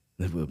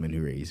the woman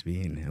who raised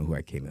me and who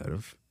I came out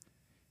of?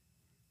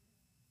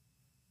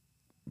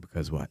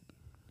 Because what?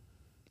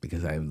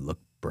 Because I look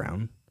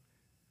brown?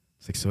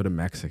 It's like, so do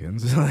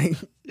Mexicans. Like,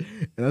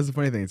 and that's the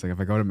funny thing. It's like, if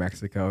I go to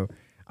Mexico,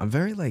 I'm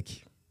very,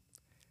 like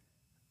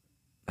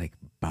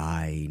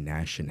bi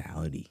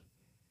nationality.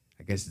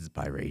 I guess it's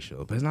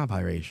biracial, but it's not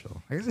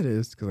biracial. I guess it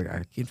is, because, like,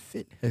 I can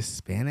fit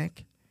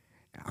Hispanic.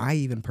 I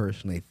even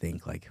personally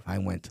think, like, if I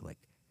went to, like,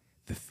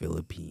 the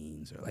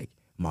Philippines or, like,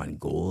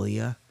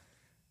 Mongolia,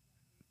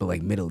 but,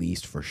 like, Middle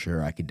East for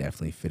sure, I could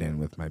definitely fit in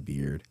with my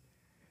beard.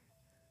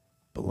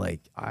 But,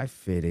 like, I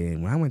fit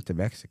in. When I went to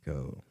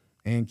Mexico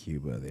and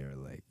Cuba, they were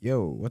like,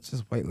 yo, what's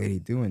this white lady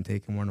doing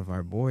taking one of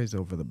our boys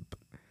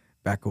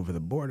back over the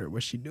border?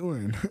 What's she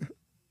doing?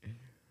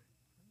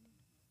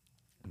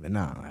 But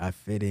nah, I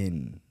fit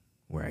in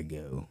where I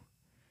go.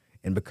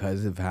 And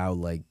because of how,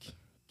 like,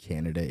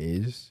 Canada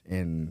is,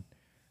 and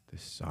the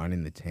sun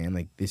and the tan,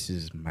 like, this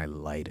is my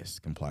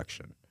lightest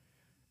complexion.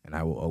 And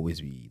I will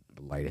always be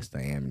the lightest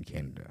I am in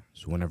Canada.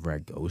 So whenever I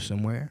go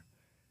somewhere,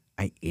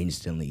 I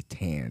instantly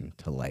tan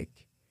to,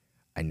 like,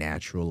 a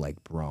natural,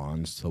 like,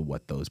 bronze to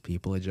what those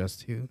people adjust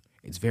to.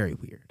 It's very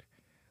weird.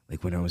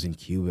 Like, when I was in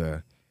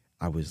Cuba,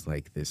 I was,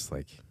 like, this,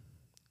 like,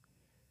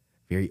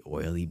 very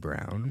oily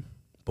brown.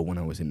 But when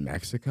I was in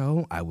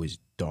Mexico, I was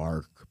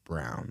dark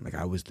brown. Like,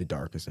 I was the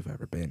darkest I've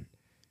ever been.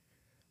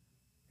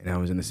 And I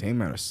was in the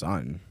same amount of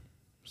sun.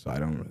 So I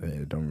don't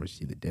really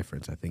see the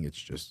difference. I think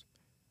it's just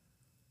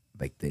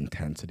like the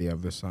intensity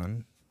of the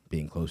sun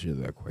being closer to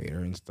the equator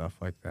and stuff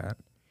like that.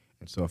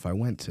 And so if I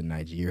went to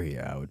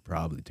Nigeria, I would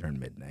probably turn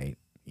midnight,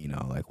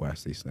 like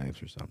Wesley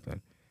Snipes or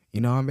something.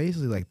 I'm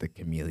basically like the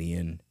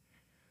chameleon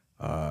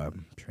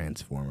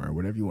transformer,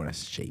 whatever you want, a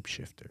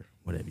shapeshifter,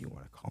 whatever you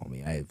want to call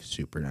me. I have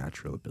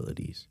supernatural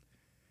abilities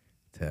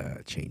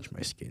to change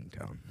my skin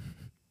tone.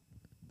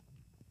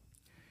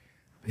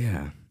 But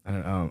yeah, I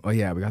don't know. Oh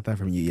yeah, we got that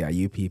from you. Yeah,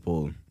 You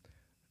People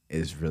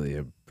is really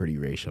a pretty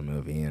racial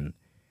movie, and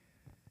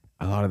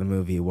a lot of the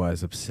movie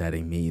was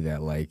upsetting me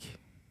that like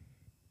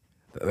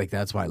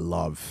that's why I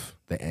love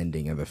the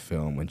ending of the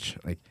film, which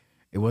like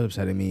it was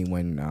upsetting me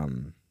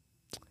when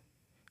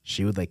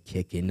she would like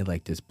kick into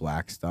like this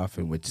black stuff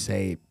and would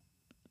say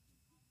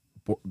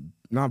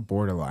not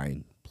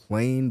borderline,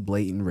 plain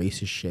blatant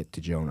racist shit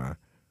to Jonah,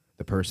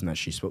 the person that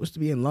she's supposed to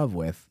be in love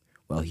with,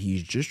 while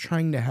he's just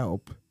trying to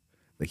help,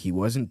 like he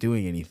wasn't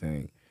doing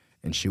anything,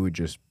 and she would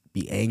just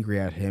be angry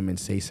at him and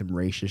say some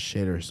racist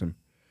shit or some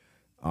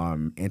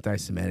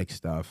anti-Semitic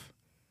stuff,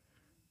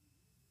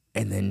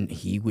 and then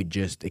he would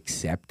just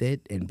accept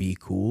it and be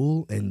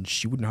cool, and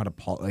she would not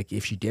apologize. Like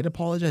if she did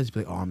apologize, be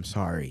like, "Oh, I'm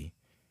sorry,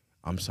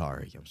 I'm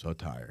so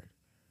tired,"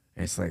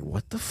 and it's like,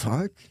 what the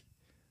fuck?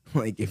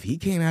 Like if he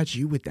came at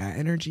you with that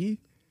energy,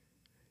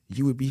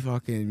 you would be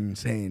fucking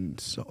saying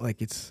so.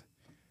 Like it's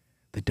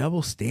the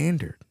double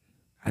standard.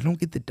 I don't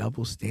get the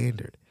double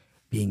standard.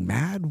 Being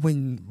mad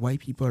when white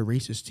people are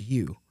racist to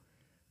you,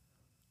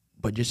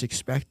 but just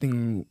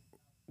expecting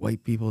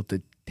white people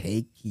to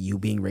take you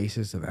being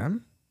racist to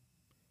them?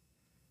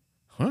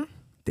 Huh?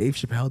 Dave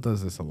Chappelle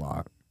does this a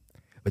lot.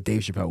 But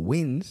Dave Chappelle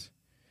wins,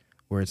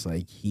 where it's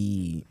like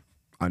he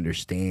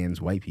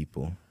understands white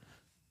people.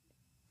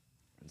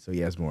 And so he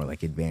has more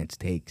like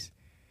advanced takes.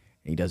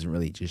 And he doesn't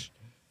really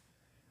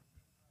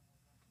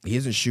he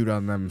doesn't shoot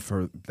on them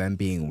for them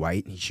being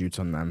white. He shoots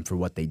on them for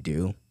what they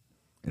do.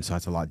 And so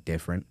that's a lot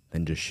different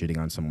than just shitting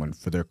on someone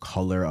for their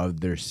color of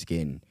their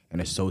skin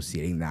and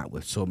associating that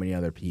with so many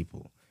other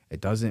people.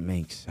 It doesn't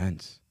make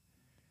sense.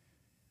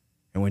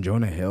 And when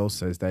Jonah Hill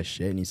says that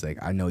shit and he's like,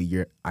 I know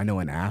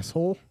an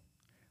asshole,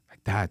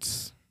 like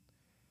that's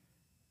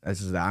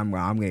just, I'm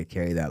gonna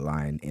carry that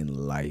line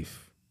in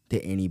life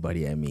to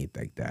anybody I meet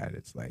like that.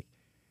 It's like,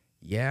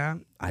 yeah,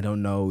 I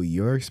don't know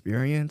your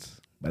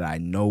experience, but I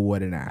know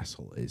what an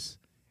asshole is,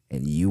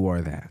 and you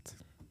are that.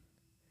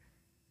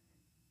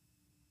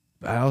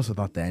 But I also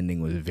thought the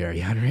ending was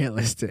very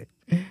unrealistic.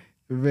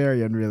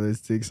 Very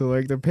unrealistic. So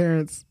like the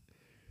parents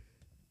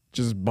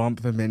just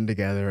bump them in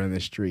together in the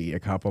street a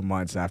couple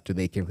months after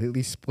they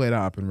completely split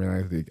up and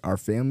realize like, our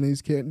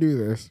families can't do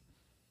this.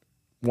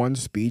 One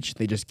speech,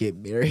 they just get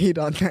married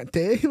on that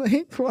day.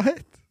 Like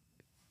what?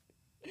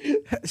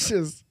 That's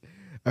just,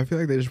 I feel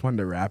like they just wanted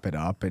to wrap it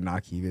up and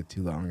not keep it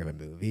too long of a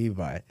movie,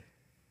 but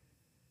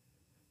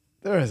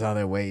there was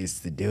other ways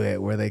to do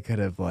it where they could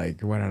have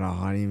like went on a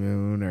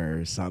honeymoon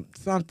or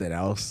something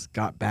else,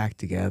 got back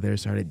together,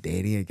 started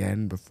dating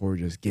again before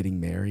just getting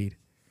married.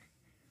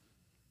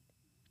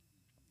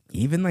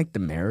 Even like the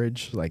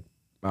marriage, like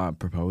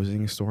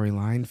proposing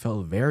storyline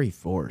felt very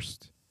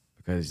forced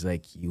because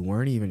like you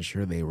weren't even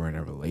sure they were in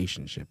a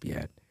relationship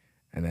yet.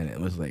 And then it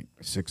was like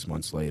 6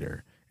 months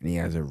later and he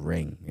has a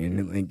ring.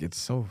 And like it's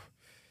so,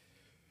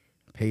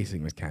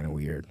 pacing was kind of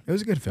weird. It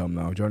was a good film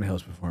though. Jonah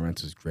Hill's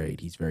performance was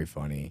great. He's very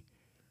funny.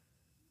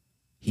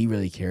 He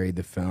really carried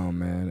the film,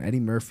 man. Eddie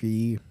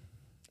Murphy,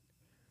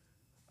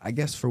 I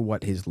guess for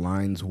what his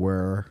lines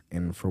were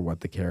and for what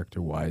the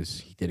character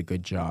was, he did a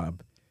good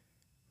job.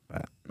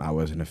 But I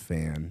wasn't a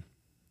fan.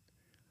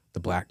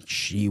 The black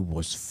sheep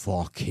was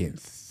fucking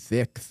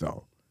thick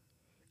though.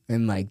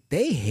 And like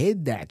they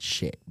hid that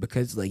shit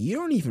because like you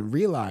don't even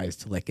realize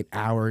till like an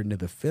hour into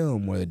the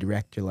film where the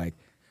director like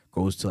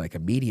goes to like a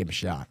medium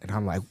shot and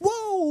I'm like,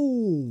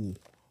 whoa,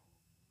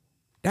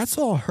 that's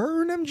all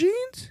her in them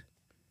jeans?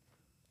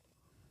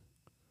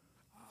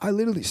 I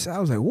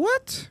was like,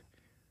 what?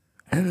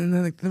 And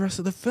then like the rest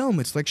of the film,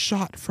 it's like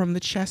shot from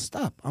the chest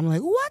up. I'm like,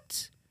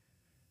 what?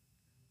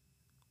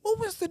 What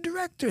was the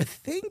director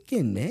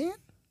thinking, man?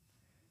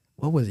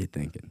 What was he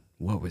thinking?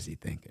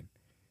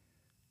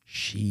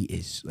 She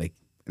is like,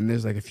 and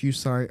there's like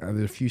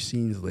there's a few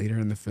scenes later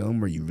in the film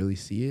where you really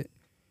see it.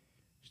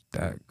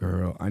 That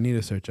girl, I need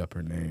to search up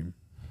her name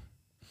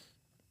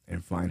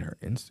and find her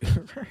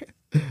Instagram.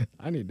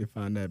 I need to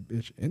find that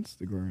bitch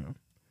Instagram.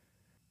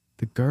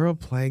 The girl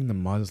playing the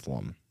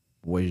Muslim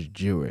was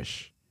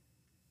Jewish,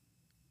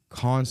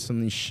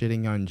 constantly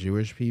shitting on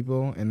Jewish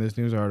people, and this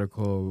news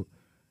article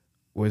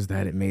was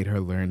that it made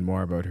her learn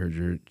more about her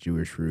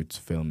Jewish roots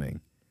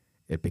filming.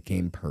 It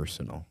became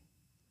personal.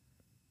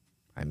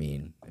 I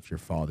mean, if your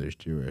father's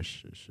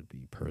Jewish, it should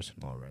be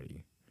personal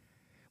already.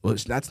 Well,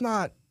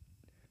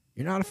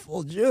 you're not a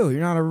full Jew.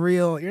 You're not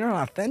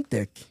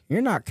authentic.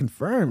 You're not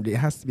confirmed. It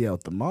has to be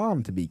out the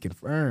mom to be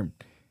confirmed.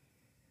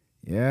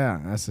 Yeah,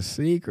 that's a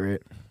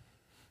secret.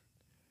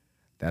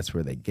 That's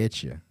where they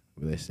get you.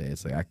 Where they say,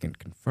 it's like, I can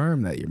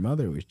confirm that your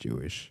mother was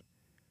Jewish,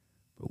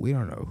 but we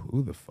don't know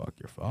who the fuck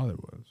your father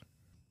was.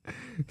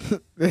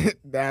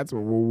 That's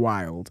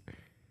wild.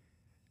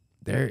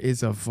 There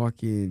is a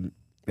fucking.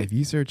 If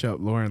you search up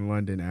Lauren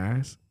London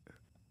ass,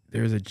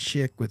 there's a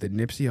chick with a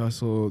Nipsey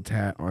Hussle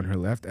tat on her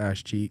left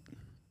ass cheek,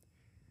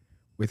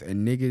 with a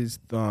nigga's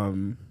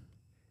thumb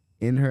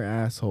in her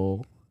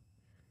asshole,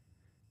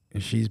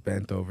 and she's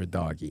bent over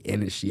doggy,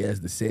 and she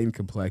has the same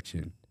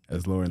complexion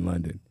as Lauren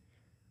London,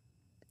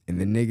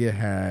 and the nigga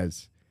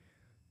has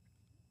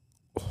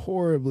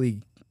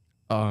horribly,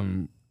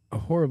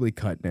 horribly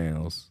cut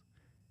nails.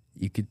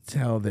 You could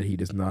tell that he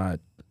does not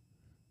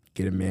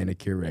get a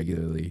manicure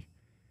regularly,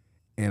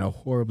 and a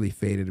horribly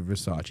faded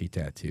Versace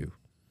tattoo.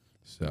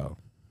 So,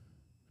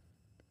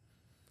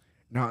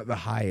 not the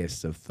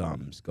highest of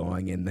thumbs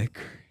going in the.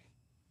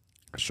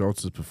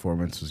 Schultz's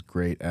performance was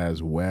great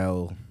as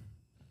well.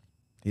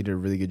 He did a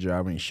really good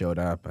job when he showed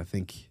up. I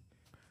think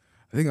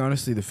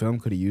honestly the film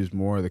could have used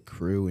more of the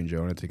crew and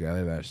Jonah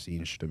together. That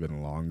scene should have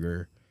been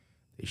longer.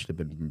 They should have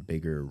been a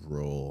bigger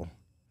role.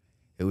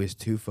 It was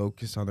too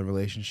focused on the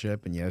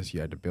relationship, and yes,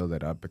 you had to build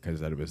that up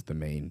because that was the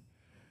main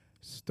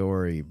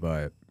story,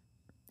 but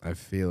I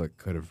feel it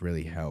could have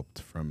really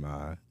helped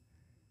from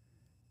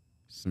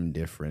some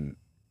different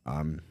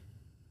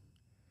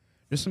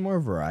just some more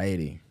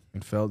variety.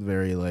 It felt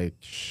very like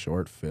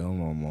short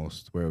film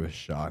almost, where it was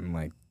shot in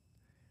like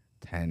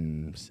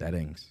 10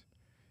 settings,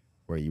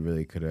 where you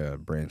really could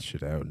have branched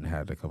it out and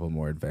had a couple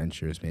more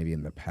adventures, maybe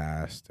in the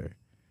past or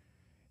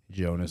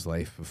Jonah's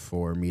life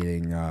before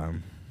meeting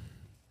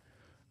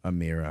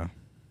Amira.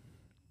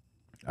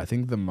 I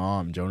think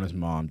Jonah's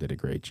mom, did a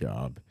great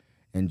job,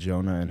 and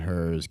Jonah and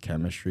hers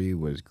chemistry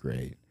was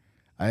great.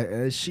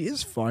 She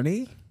is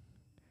funny,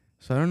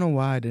 so I don't know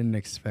why I didn't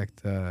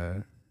expect.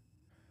 I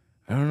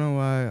don't know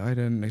why I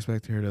didn't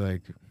expect her to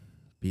like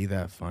be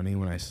that funny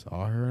when I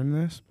saw her in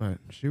this, but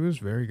she was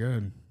very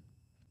good.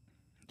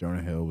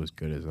 Jonah Hill was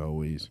good as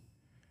always.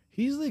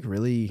 He's like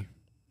really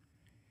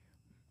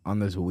on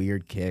this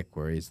weird kick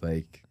where he's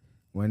like,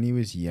 when he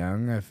was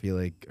young, I feel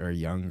like, or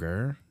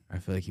younger, I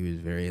feel like he was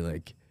very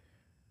like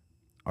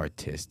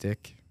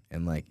artistic,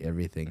 and like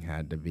everything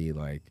had to be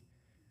like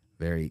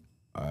very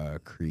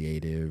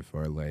creative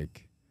or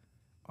like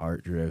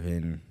art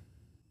driven.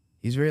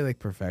 He's very like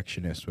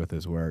perfectionist with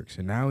his work.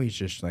 So now he's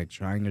just like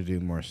trying to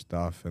do more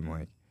stuff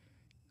and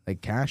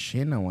like cash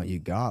in on what you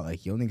got.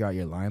 Like you only got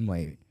your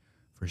limelight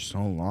for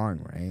so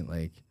long, right?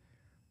 Like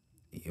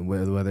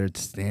whether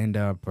it's stand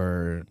up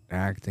or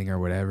acting or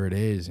whatever it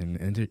is, and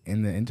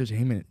in the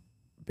entertainment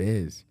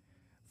biz,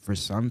 for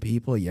some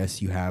people,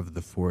 yes, you have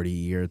the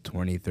 40-year,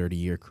 20,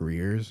 30-year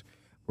careers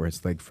where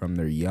it's like from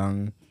they're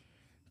young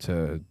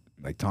to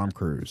like Tom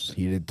Cruise.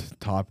 He did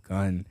Top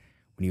Gun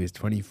when he was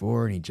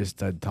 24, and he just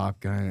did Top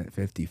Gun at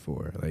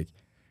 54. Like,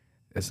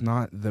 it's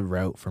not the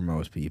route for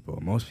most people.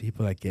 Most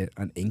people that get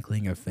an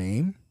inkling of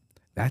fame,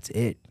 that's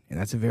it. And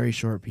that's a very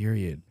short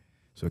period.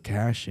 So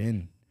cash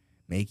in,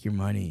 make your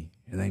money,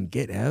 and then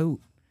get out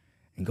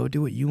and go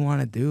do what you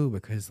want to do.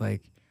 Because,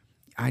 like,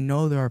 I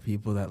know there are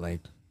people that,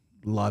 like,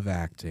 love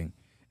acting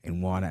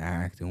and want to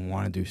act and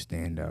want to do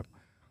stand-up.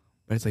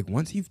 But it's like,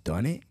 once you've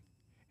done it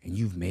and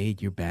you've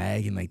made your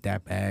bag, and, like,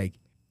 that bag,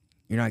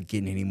 you're not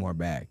getting any more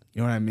bag.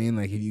 You know what I mean?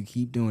 Like, if you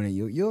keep doing it,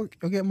 you'll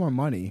get more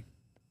money,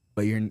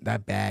 but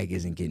that bag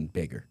isn't getting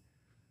bigger.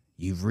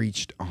 You've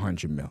reached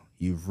 100 mil.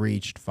 You've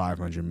reached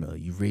 500 mil.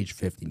 You've reached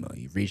 50 mil.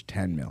 You've reached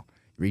 10 mil.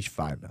 You've reached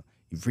 5 mil.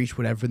 You've reached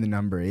whatever the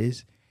number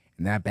is,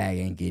 and that bag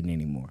ain't getting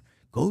any more.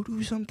 Go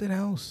do something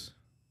else.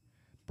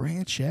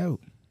 Branch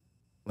out.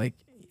 Like,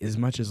 as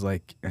much as,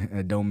 like,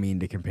 I don't mean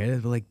to compare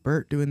it, but, like,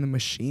 Bert doing The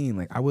Machine.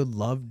 Like, I would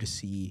love to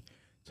see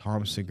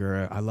Tom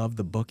Segura. I love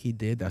the book he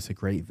did. That's a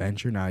great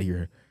venture. Now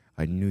you're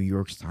a New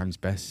York Times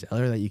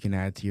bestseller that you can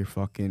add to your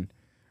fucking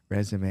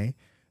resume.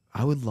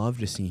 I would love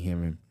to see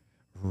him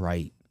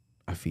write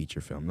a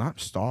feature film. Not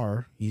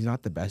star. He's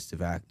not the best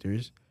of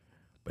actors.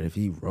 But if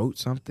he wrote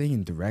something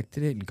and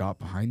directed it and got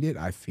behind it,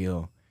 I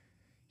feel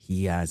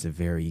he has a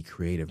very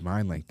creative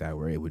mind like that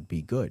where it would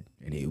be good.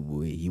 And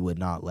he would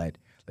not let...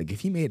 Like,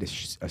 if he made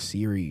a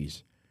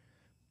series...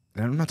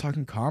 And I'm not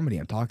talking comedy.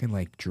 I'm talking,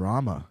 like,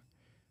 drama,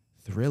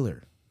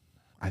 thriller.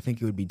 I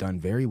think it would be done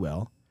very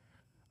well.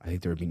 I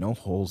think there would be no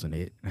holes in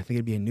it. And I think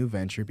it'd be a new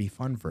venture, be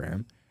fun for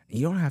him. And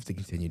you don't have to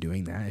continue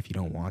doing that if you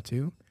don't want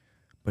to.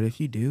 But if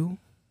you do,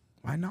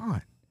 why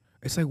not?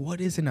 It's like, what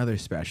is another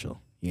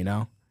special, you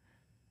know?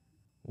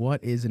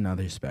 What is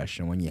another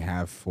special when you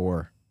have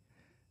 4?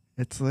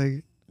 It's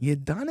like, you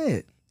done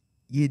it.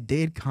 You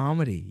did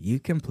comedy. You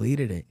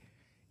completed it.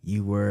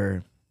 You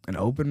were an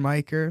open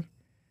micer.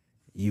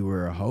 You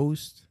were a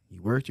host.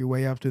 You worked your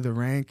way up to the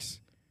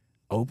ranks.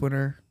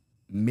 Opener.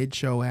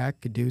 Mid-show act,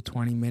 could do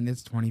 20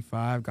 minutes,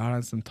 25, got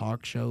on some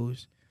talk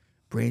shows,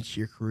 branched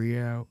your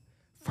career out,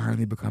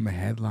 finally become a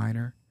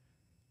headliner.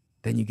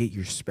 Then you get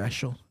your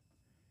special.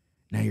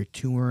 Now you're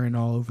touring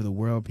all over the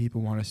world.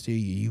 People want to see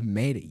you. You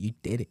made it. You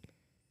did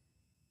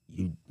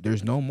it.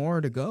 There's no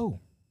more to go.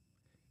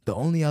 The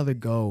only other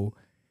go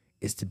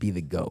is to be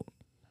the GOAT.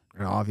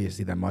 And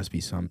obviously that must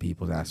be some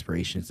people's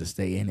aspirations to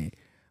stay in it.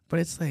 But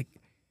it's like,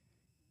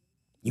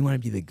 You want to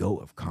be the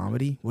GOAT of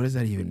comedy? What does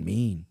that even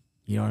mean?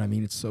 You know what I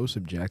mean? It's so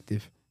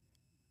subjective.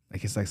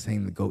 Like, it's like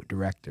saying the GOAT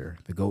director,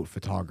 the GOAT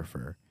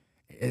photographer.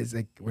 It's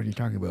like when you're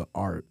talking about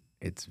art,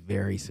 it's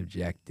very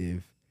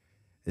subjective.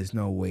 There's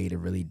no way to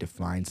really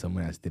define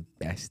someone as the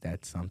best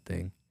at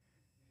something.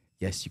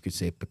 Yes, you could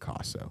say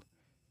Picasso.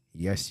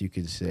 Yes, you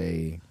could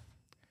say,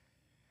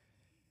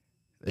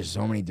 there's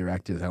so many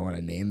directors I want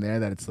to name there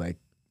that it's like,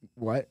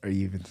 what are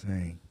you even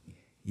saying?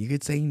 You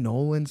could say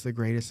Nolan's the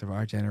greatest of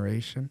our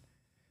generation,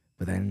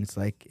 but then it's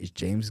like, is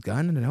James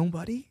Gunn a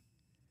nobody?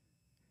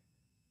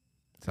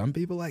 Some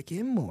people like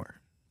him more.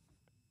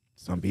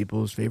 Some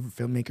people's favorite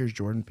filmmaker is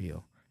Jordan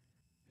Peele.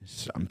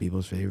 Some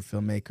people's favorite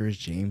filmmaker is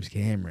James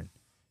Cameron.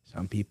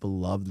 Some people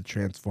love the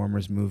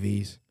Transformers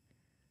movies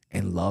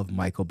and love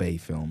Michael Bay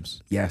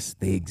films. Yes,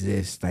 they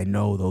exist. I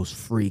know those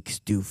freaks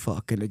do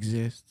fucking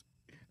exist.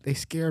 They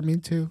scare me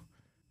too.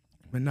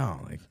 But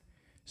no, like,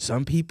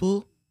 some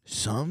people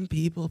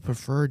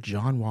prefer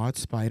John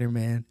Watts'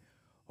 Spider-Man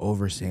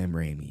over Sam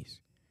Raimi's.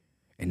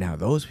 And now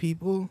those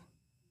people,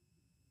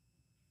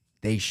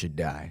 they should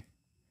die.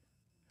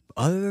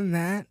 But other than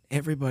that,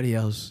 everybody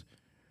else,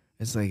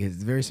 it's like,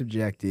 it's very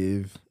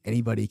subjective.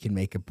 Anybody can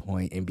make a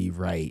point and be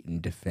right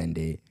and defend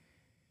it.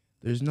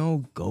 There's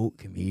no GOAT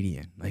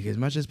comedian. Like, as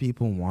much as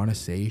people want to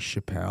say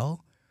Chappelle,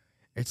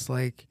 it's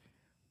like,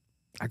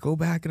 I go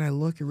back and I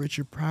look at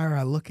Richard Pryor,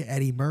 I look at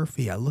Eddie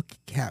Murphy, I look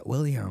at Cat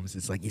Williams.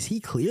 It's like, is he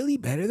clearly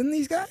better than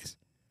these guys?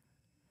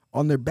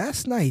 On their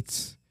best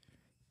nights,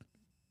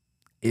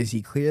 is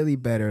he clearly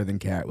better than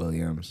Cat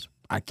Williams?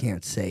 I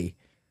can't say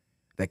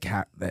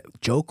that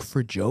joke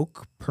for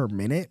joke per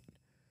minute,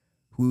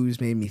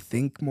 who's made me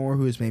think more,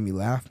 who's made me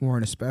laugh more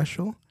in a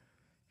special.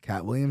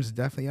 Cat Williams is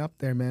definitely up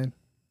there, man.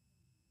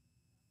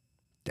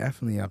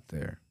 Definitely up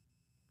there.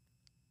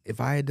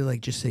 If I had to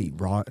like just say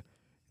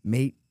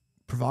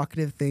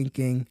provocative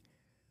thinking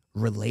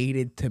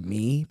related to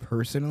me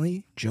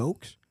personally,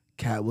 jokes,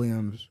 Cat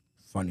Williams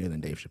funnier than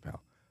Dave Chappelle.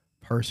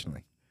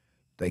 Personally.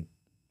 Like,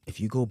 if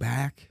you go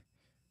back,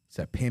 it's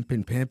that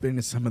Pimpin'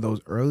 and some of those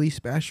early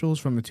specials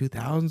from the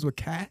 2000s with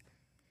Cat,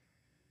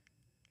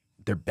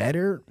 they're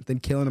better than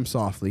Killing Him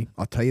Softly.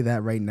 I'll tell you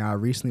that right now. I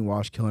recently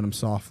watched Killing Him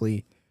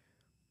Softly.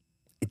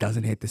 It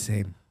doesn't hit the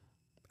same.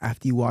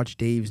 After you watch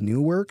Dave's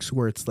new works,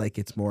 where it's like,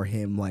 it's more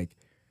him, like,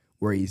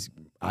 where he's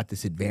at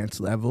this advanced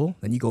level,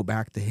 then you go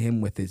back to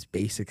him with his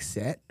basic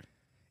set,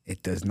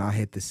 it does not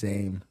hit the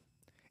same.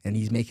 And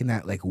he's making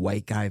that, like,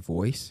 white guy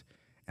voice.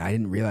 And I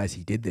didn't realize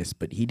he did this,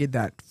 but he did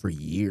that for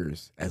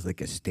years as, like,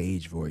 a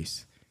stage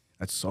voice.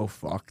 That's so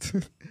fucked.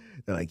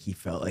 That, like, he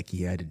felt like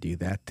he had to do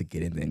that to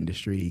get in the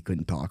industry. He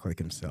couldn't talk like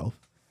himself.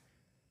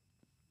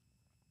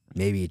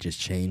 Maybe it just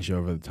changed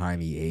over the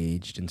time he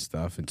aged and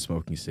stuff and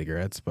smoking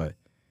cigarettes, but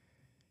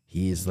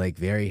he's like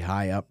very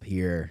high up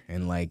here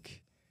and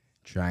like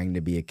trying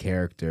to be a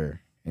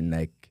character, and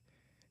like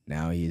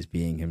now he is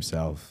being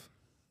himself.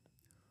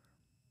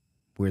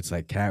 Where it's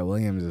like Cat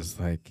Williams is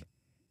like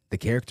the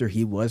character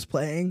he was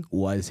playing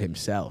was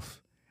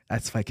himself.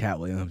 That's why Cat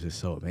Williams is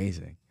so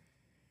amazing.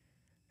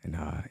 And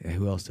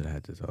who else did I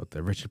have to tell?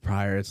 The Richard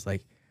Pryor. It's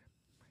like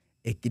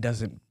it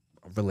doesn't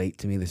relate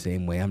to me the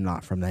same way. I'm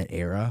not from that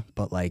era,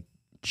 but like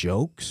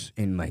jokes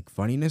and like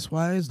funniness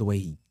wise, the way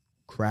he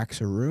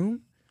cracks a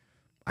room,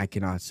 I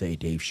cannot say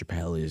Dave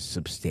Chappelle is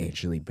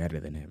substantially better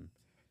than him.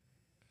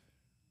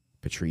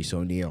 Patrice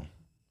O'Neal.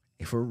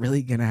 If we're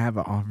really going to have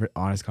an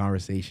honest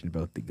conversation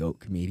about the GOAT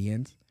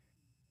comedians,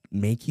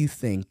 make you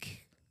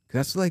think. Because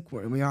that's like,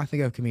 when we all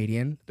think of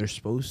comedian, they're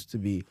supposed to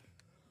be,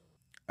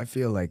 I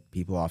feel like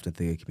people often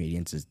think of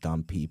comedians as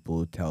dumb people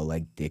who tell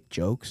like dick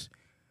jokes.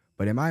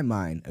 But in my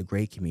mind, a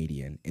great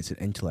comedian is an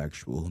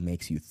intellectual who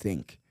makes you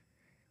think.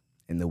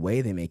 And the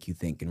way they make you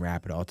think and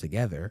wrap it all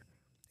together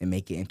and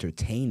make it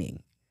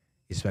entertaining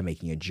is by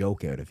making a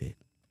joke out of it.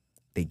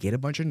 They get a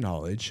bunch of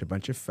knowledge, a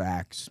bunch of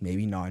facts,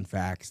 maybe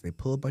non-facts. They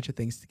pull a bunch of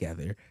things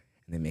together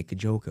and they make a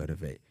joke out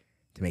of it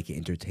to make it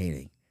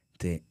entertaining,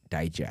 to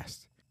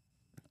digest.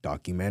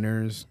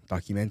 Documenters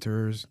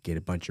get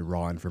a bunch of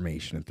raw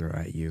information and throw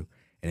at you.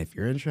 And if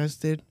you're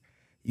interested,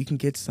 you can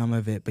get some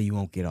of it, but you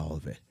won't get all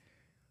of it.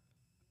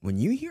 When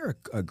you hear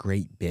a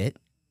great bit,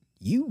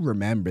 you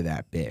remember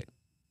that bit.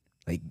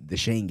 Like the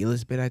Shane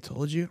Gillis bit I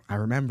told you, I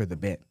remember the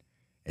bit.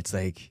 It's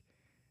like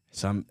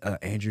some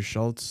Andrew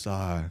Schultz,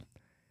 the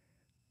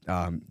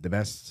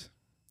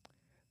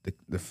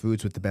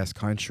foods with the best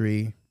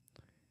country.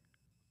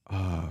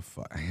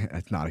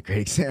 That's not a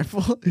great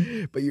example,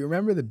 but you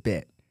remember the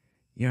bit.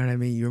 You know what I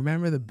mean? You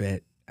remember the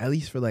bit, at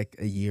least for like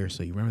a year or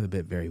so, you remember the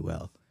bit very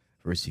well.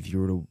 Versus if you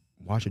were to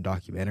watch a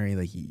documentary,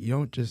 like you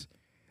don't just,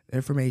 the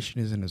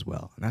information isn't as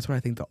well. And that's what I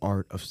think the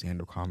art of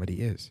stand-up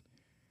comedy is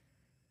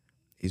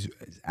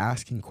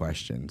asking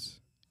questions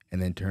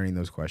and then turning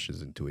those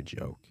questions into a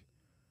joke.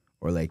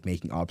 Or like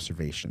making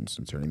observations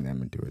and turning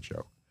them into a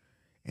joke.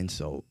 And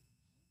so,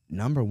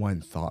 number one,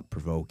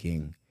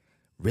 thought-provoking,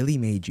 really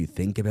made you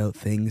think about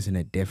things in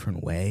a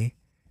different way,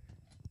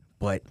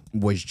 but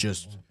was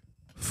just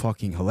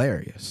fucking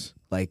hilarious.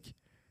 Like,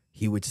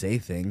 he would say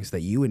things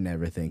that you would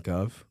never think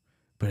of,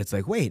 but it's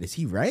like, wait, is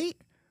he right?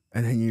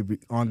 and then you're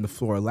on the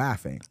floor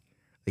laughing.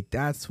 Like,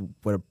 that's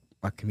what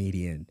a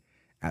comedian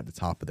at the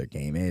top of their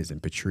game is.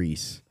 And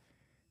Patrice,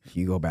 if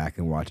you go back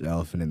and watch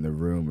Elephant in the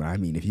Room, I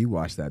mean, if you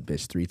watch that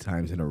bitch 3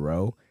 times in a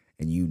row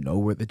and you know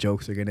where the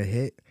jokes are gonna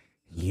hit,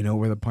 you know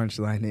where the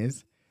punchline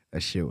is,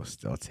 that shit will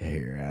still tear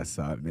your ass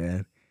up,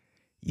 man.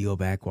 You go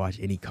back, watch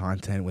any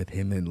content with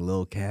him and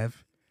Lil Kev,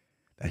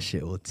 that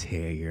shit will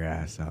tear your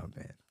ass up,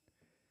 man.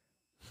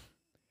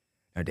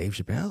 Now, Dave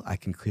Chappelle, I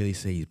can clearly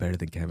say he's better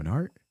than Kevin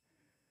Hart.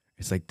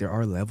 It's like there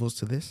are levels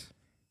to this,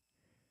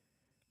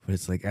 but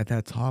it's like at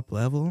that top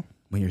level,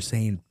 when you're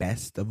saying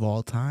best of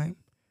all time,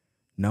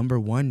 number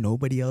one,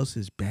 nobody else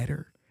is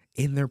better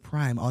in their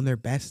prime, on their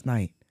best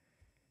night.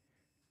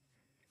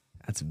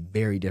 That's a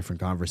very different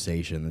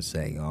conversation than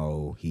saying,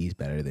 oh, he's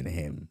better than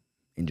him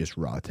in just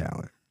raw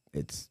talent.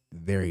 It's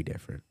very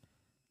different.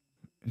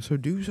 And so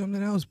do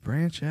something else,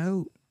 branch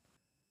out.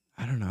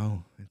 I don't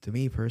know. To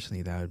me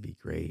personally, that would be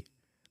great.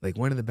 Like,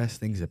 one of the best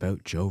things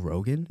about Joe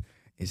Rogan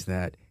is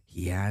that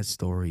he has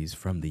stories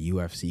from the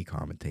UFC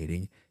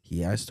commentating.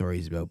 He has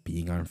stories about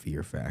being on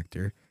Fear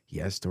Factor. He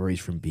has stories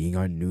from being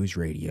on news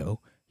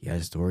radio. He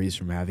has stories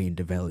from having a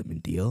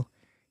development deal.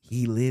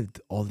 He lived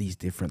all these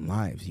different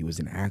lives. He was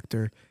an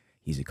actor.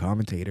 He's a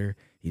commentator.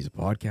 He's a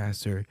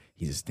podcaster.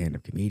 He's a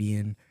stand-up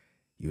comedian.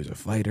 He was a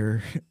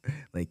fighter.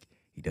 Like,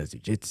 he does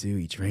jiu-jitsu.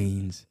 He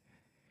trains.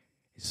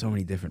 So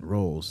many different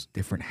roles,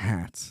 different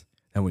hats,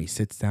 that when he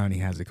sits down, he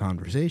has a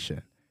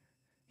conversation.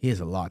 He has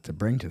a lot to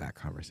bring to that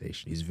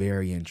conversation. He's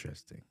very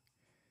interesting.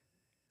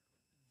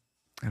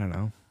 I don't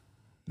know.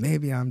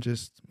 Maybe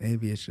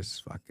it's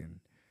just fucking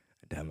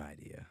a dumb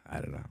idea. I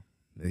don't know.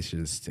 They should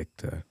just stick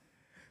to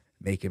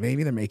make it.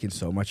 Maybe they're making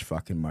so much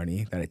fucking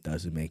money that it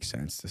doesn't make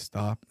sense to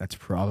stop. That's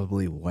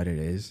probably what it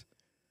is.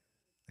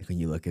 Like, when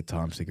you look at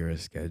Tom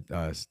Segura's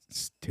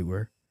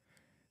tour,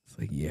 it's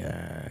like,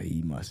 yeah,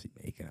 he must be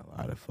making a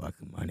lot of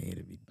fucking money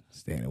to be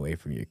staying away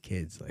from your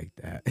kids like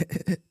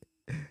that.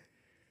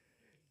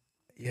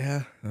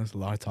 Yeah, there's a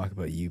lot of talk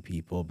about you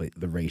people, but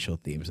the racial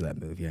themes of that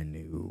movie I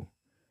knew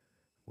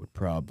would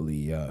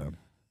probably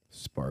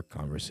spark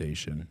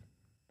conversation.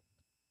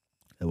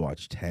 I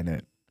watched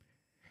Tenet.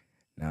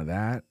 Now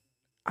that,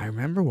 I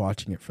remember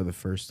watching it for the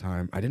first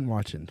time. I didn't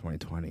watch it in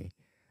 2020.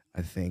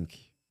 I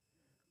think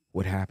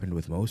what happened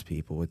with most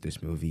people with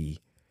this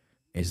movie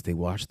is they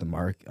watched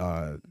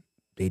the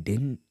they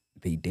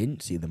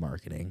didn't see the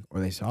marketing, or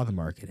they saw the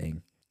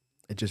marketing.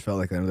 It just felt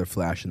like another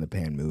flash in the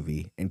pan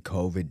movie, and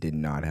COVID did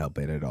not help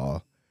it at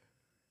all.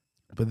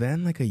 But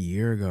then, like a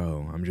year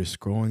ago, I'm just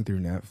scrolling through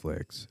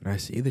Netflix and I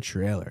see the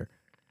trailer.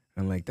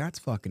 And I'm like, that's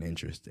fucking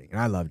interesting. And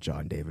I love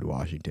John David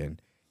Washington.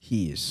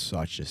 He is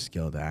such a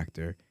skilled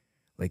actor.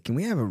 Like, can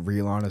we have a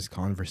real honest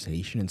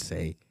conversation and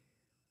say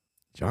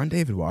John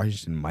David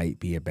Washington might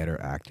be a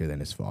better actor than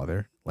his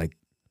father? Like,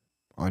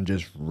 on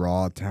just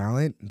raw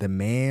talent, the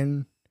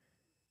man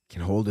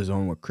can hold his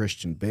own with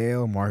Christian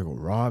Bale, Margot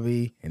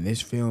Robbie. In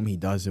this film, he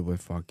does it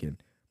with fucking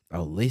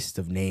a list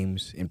of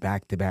names in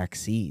back-to-back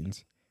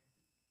scenes.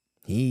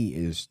 He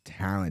is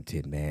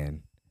talented,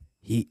 man.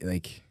 He,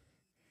 like,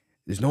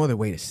 there's no other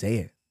way to say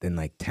it than,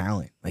 like,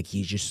 talent. Like,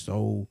 he's just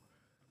so,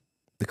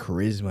 the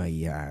charisma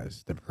he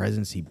has, the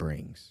presence he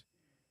brings,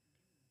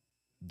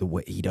 the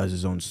way he does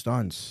his own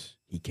stunts.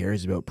 He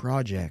cares about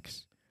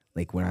projects.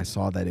 Like, when I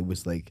saw that it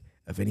was, like,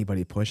 if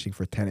anybody pushing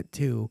for Tenet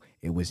 2,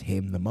 it was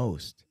him the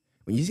most.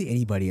 When you see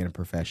anybody in a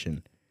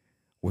profession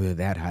where they're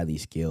that highly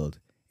skilled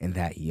and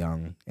that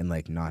young and,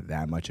 like, not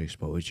that much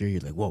exposure,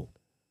 you're like, whoa,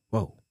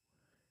 whoa.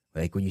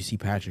 Like, when you see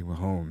Patrick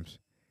Mahomes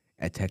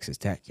at Texas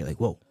Tech, you're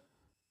like, whoa,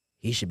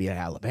 he should be at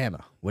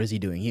Alabama. What is he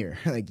doing here?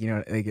 Like, you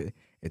know, like,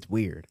 it's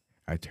weird.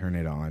 I turn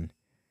it on.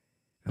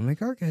 I'm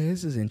like, okay,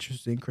 this is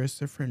interesting.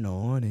 Christopher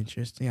Nolan,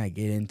 interesting. I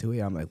get into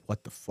it. I'm like,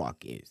 what the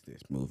fuck is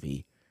this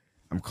movie?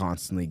 I'm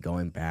constantly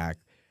going back.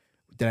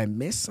 Did I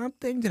miss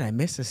something? Did I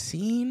miss a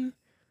scene?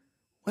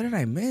 What did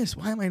I miss?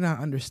 Why am I not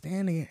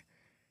understanding it?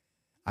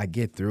 I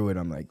get through it.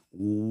 I'm like,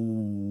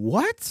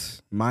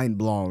 what? Mind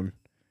blown.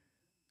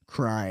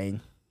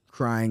 Crying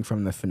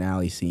from the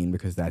finale scene,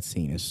 because that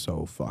scene is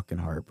so fucking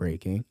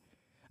heartbreaking.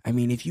 I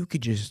mean,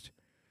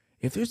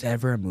 if there's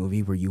ever a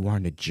movie where you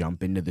wanted to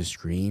jump into the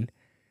screen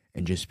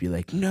and just be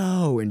like,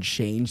 no, and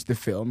change the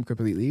film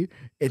completely,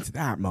 it's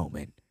that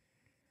moment.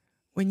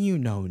 When you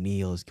know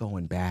Neil's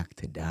going back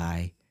to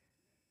die,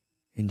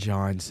 and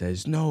John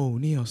says, no,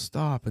 Neil,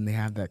 stop. And they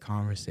have that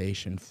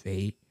conversation,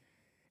 fate.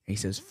 And he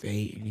says,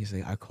 fate. And he's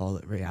like, I call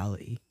it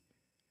reality.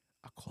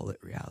 I call it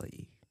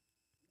reality.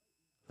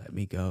 Let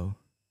me go.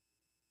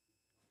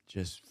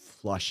 Just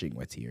flushing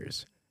with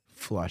tears.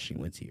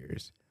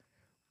 Robert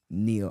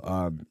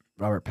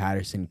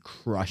Pattinson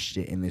crushed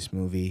it in this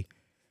movie.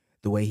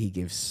 The way he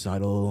gives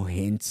subtle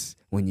hints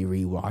when you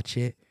rewatch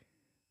it,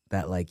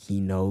 that, like, he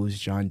knows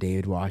John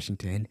David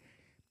Washington.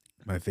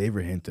 My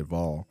favorite hint of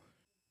all,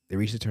 they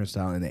reach the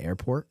turnstile in the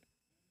airport.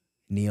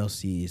 Neil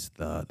sees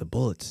the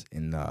bullets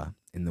in the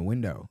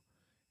window,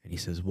 and he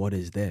says, what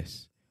is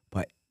this?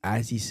 But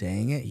as he's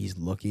saying it, he's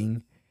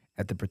looking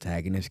at the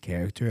protagonist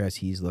character as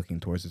he's looking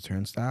towards the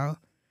turnstile.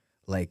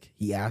 Like,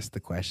 he asked the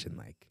question,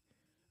 like,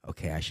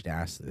 okay, I should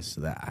ask this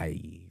so that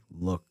I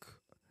look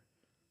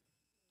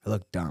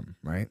dumb,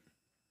 right?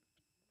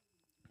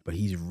 But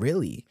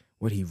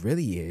what he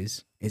really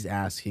is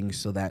asking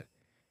so that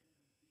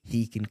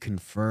he can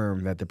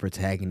confirm that the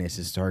protagonist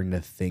is starting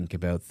to think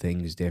about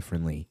things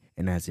differently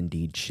and has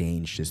indeed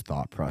changed his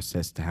thought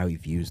process to how he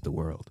views the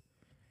world.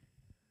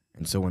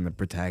 And so when the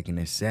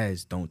protagonist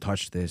says, "Don't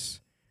touch this,"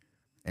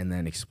 and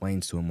then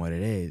explains to him what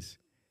it is,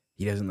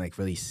 he doesn't like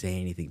really say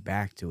anything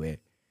back to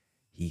it.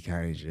 He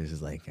kind of just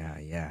is like, "Ah,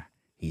 yeah,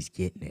 he's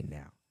getting it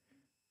now."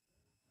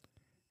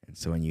 And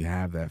so when you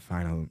have that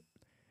final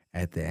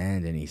at the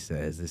end and he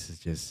says, "This is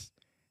just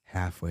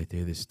halfway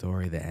through the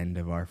story, the end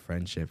of our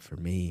friendship for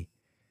me,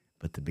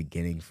 but the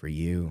beginning for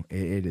you,"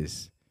 it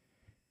is,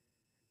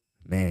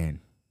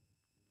 man,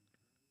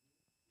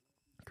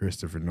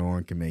 Christopher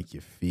Nolan can make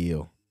you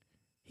feel.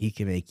 He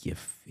can make you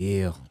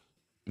feel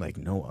like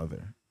no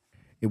other.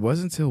 It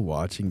wasn't until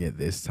watching it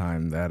this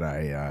time that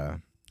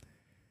I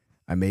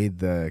made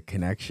the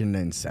connection to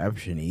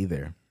Inception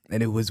either.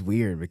 And it was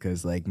weird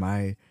because like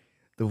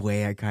the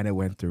way I kind of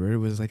went through it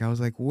was like I was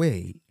like,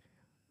 "Wait,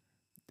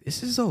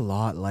 this is a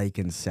lot like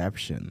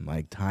Inception,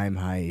 like time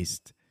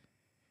heist."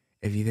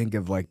 If you think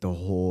of like the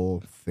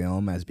whole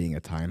film as being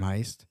a time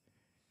heist,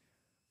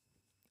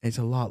 it's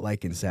a lot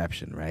like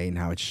Inception, right? And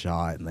how it's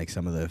shot and like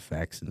some of the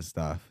effects and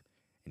stuff.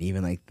 And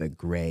even like the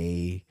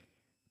gray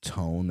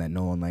tone that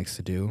Nolan likes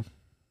to do.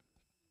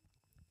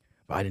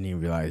 But I didn't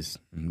even realize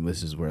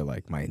this is where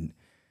like my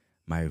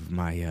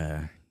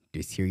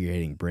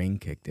deteriorating brain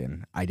kicked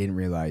in. I didn't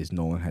realize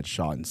Nolan had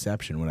shot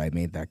Inception when I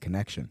made that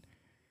connection.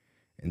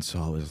 And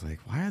so I was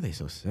like, why are they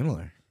so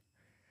similar?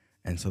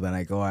 And so then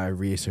I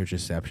research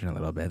Inception a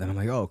little bit. Then I'm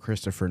like, oh,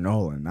 Christopher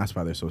Nolan. That's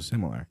why they're so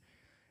similar.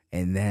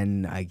 And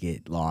then I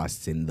get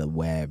lost in the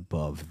web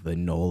of the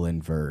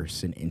Nolan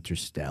verse and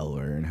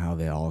Interstellar and how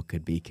they all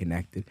could be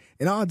connected.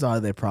 And odds are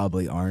they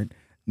probably aren't.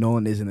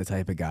 Nolan isn't the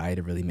type of guy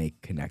to really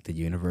make connected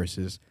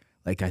universes.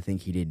 Like, I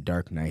think he did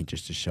Dark Knight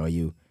just to show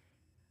you.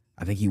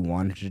 I think he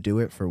wanted to do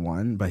it for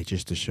one, but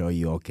just to show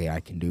you, okay, I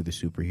can do the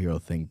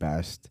superhero thing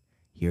best.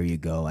 Here you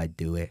go. I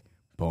do it.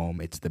 Boom.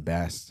 It's the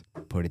best.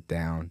 Put it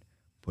down.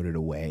 Put it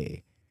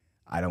away.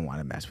 I don't want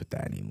to mess with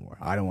that anymore.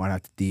 I don't want to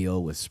have to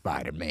deal with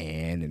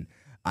Spider-Man and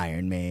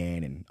Iron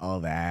Man and all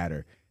that,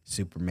 or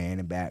Superman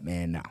and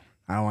Batman. No,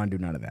 I don't want to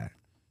do none of that.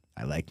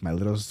 I like my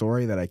little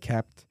story that I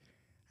kept.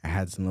 I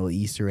had some little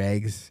Easter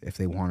eggs if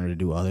they wanted to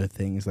do other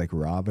things like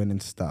Robin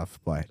and stuff,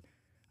 but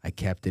I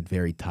kept it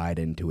very tied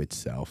into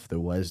itself. There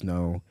was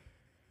no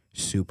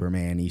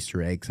Superman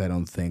Easter eggs, I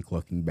don't think,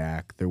 looking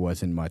back. There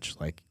wasn't much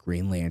like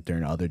Green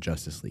Lantern, other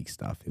Justice League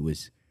stuff. It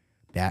was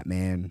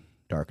Batman,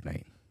 Dark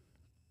Knight,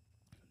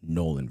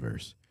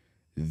 Nolanverse.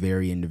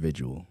 Very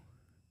individual.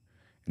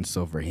 And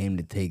so for him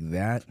to take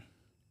that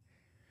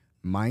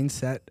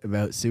mindset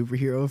about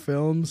superhero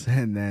films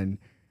and then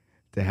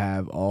to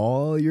have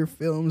all your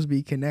films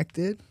be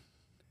connected,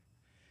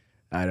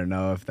 I don't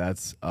know if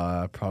that's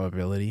a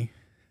probability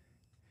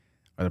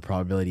or the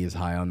probability is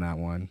high on that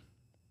one.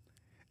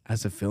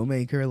 As a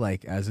filmmaker,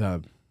 like as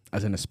an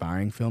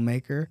aspiring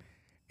filmmaker,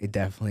 it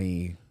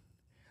definitely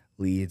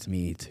leads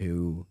me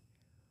to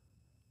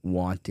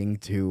wanting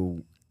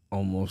to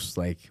almost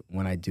like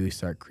when I do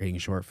start creating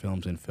short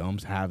films and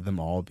films, have them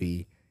all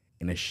be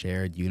in a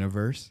shared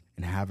universe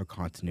and have a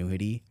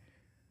continuity.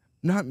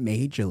 Not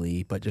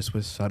majorly, but just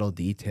with subtle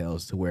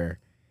details to where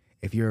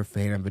if you're a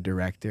fan of a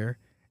director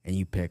and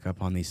you pick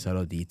up on these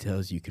subtle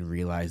details, you can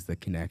realize the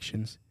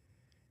connections.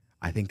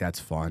 I think that's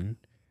fun.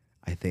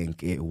 I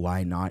think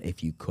why not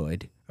if you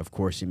could? Of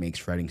course, it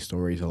makes writing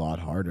stories a lot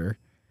harder,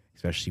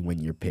 especially when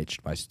you're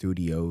pitched by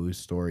studios,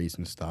 stories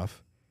and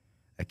stuff.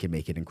 That can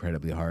make it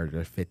incredibly hard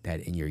to fit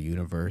that in your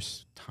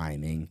universe,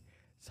 timing,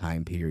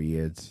 time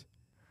periods.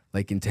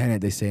 Like in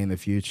Tenet, they say in the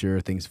future,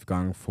 things have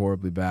gone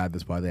horribly bad.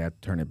 That's why they have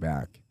to turn it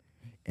back.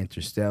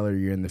 Interstellar,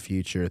 you're in the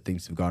future,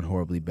 things have gone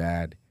horribly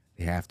bad.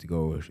 They have to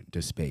go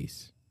to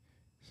space.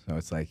 So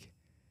it's like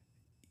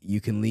you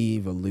can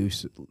leave a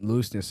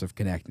looseness of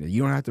connecting.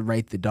 You don't have to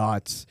write the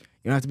dots.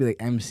 You don't have to be like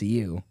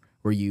MCU,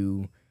 where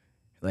you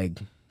like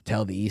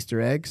tell the Easter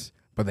eggs,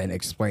 but then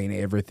explain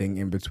everything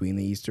in between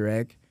the Easter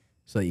egg,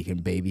 so that you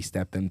can baby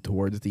step them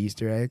towards the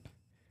Easter egg,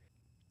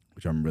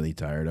 which I'm really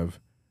tired of.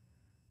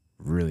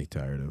 Really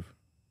tired of.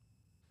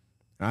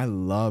 I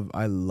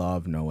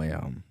love No Way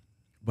Home.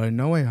 But in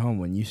No Way Home,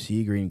 when you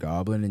see Green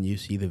Goblin and you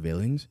see the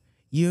villains,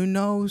 you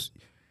know,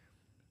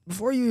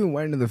 before you even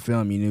went into the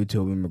film, you knew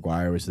Tobey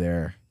Maguire was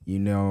there. You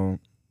know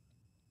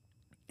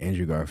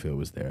Andrew Garfield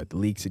was there. The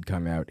leaks had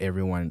come out.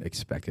 Everyone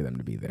expected them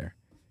to be there.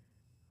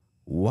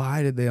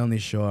 Why did they only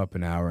show up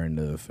an hour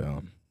into the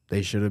film?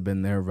 They should have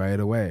been there right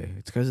away.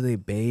 It's because they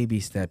baby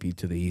step you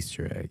to the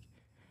Easter egg.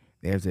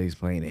 They have to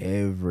explain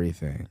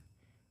everything.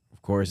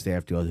 Of course, they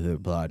have to go through the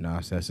plot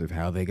process of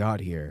how they got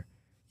here.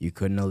 You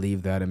couldn't have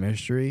left that a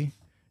mystery?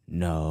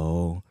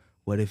 No.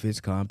 What if it's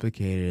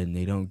complicated and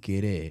they don't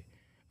get it?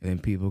 And then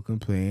people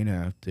complain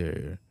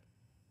after.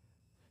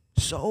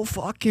 So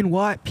fucking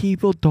what?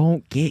 People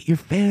don't get your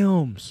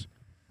films.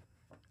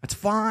 That's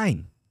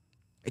fine.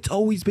 It's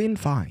always been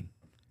fine.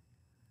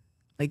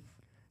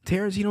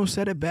 Tarantino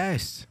said it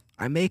best.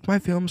 I make my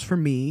films for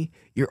me.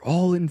 You're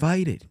all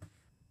invited.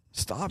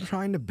 Stop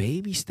trying to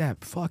baby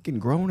step fucking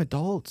grown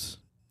adults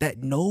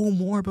that know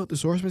more about the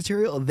source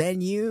material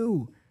than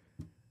you.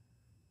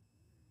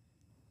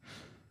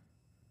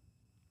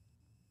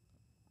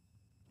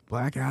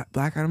 Black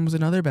Adam was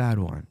another bad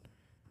one.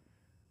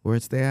 Where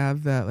it's they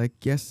have that, like,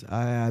 yes,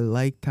 I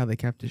liked how they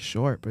kept it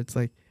short, but it's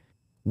like,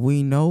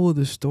 we know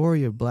the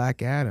story of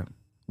Black Adam.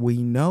 We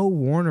know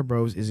Warner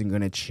Bros. Isn't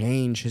going to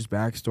change his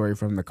backstory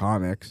from the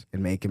comics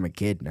and make him a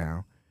kid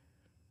now.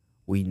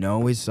 We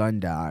know his son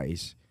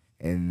dies,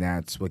 and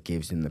that's what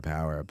gives him the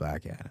power of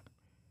Black Adam.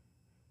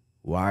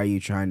 Why are you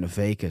trying to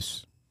fake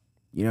us?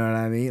 You know what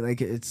I mean? Like,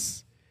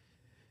 it's...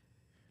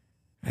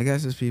 I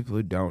guess it's people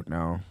who don't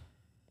know.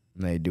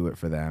 And they do it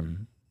for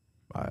them.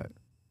 But...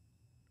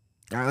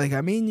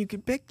 I mean, you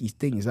can pick these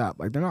things up.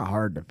 Like, they're not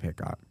hard to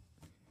pick up.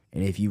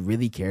 And if you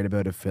really cared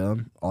about a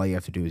film, all you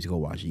have to do is go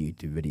watch a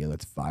YouTube video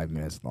that's 5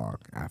 minutes long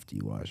after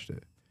you watched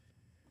it.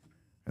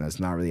 And that's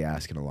not really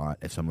asking a lot.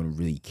 If someone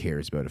really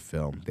cares about a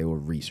film, they will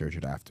research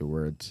it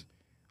afterwards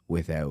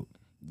without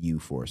you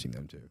forcing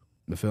them to.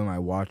 The film I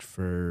watched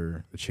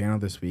for the channel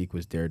this week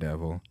was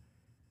Daredevil.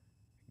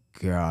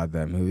 God,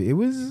 that movie. It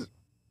was...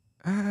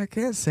 I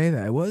can't say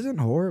that. It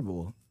wasn't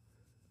horrible.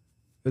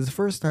 It was the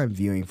first time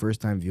viewing. First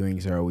time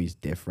viewings are always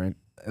different.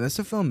 Unless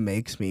the film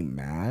makes me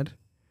mad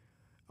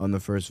on the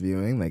first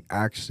viewing. Like,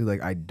 actually,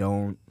 like,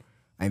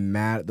 I'm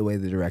mad at the way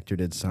the director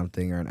did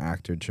something or an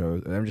actor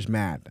chose. I'm just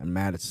mad. I'm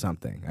mad at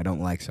something. I don't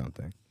like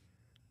something.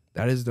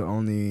 That is the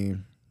only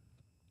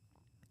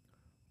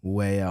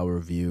way I'll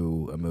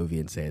review a movie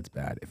and say it's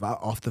bad. If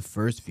off the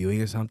first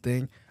viewing of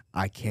something,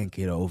 I can't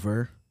get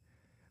over,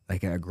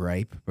 like, a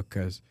gripe,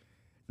 because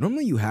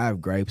normally you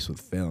have gripes with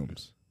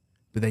films.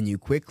 But then you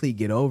quickly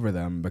get over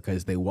them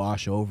because they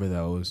wash over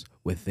those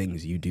with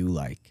things you do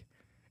like.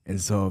 And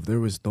so if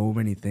there was so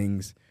many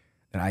things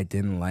that I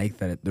didn't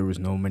like, if there was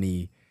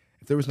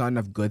not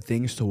enough good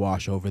things to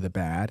wash over the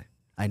bad,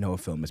 I know a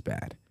film is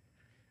bad.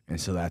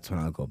 And so that's when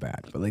I'll go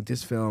bad. But like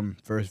this film,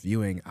 first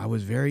viewing, I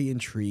was very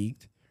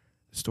intrigued.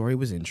 The story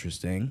was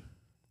interesting.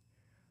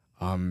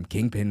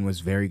 Kingpin was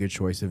very good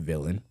choice of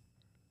villain.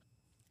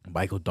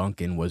 Michael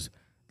Duncan was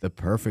the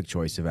perfect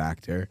choice of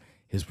actor.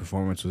 His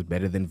performance was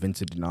better than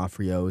Vincent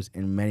D'Onofrio's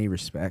in many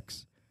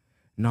respects.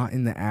 Not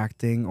in the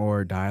acting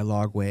or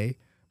dialogue way,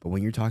 but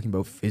when you're talking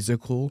about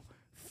physical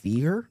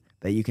fear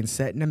that you can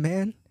set in a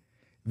man,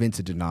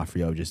 Vincent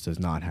D'Onofrio just does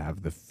not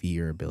have the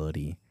fear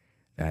ability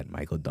that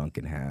Michael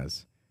Duncan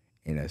has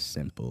in a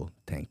simple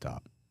tank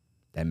top.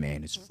 That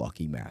man is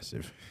fucking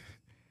massive.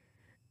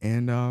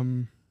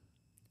 And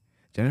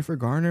Jennifer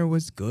Garner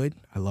was good.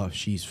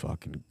 She's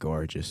fucking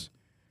gorgeous.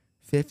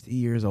 50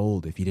 years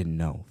old, if you didn't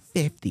know.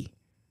 50.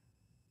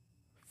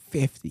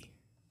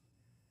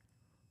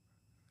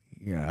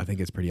 Yeah, I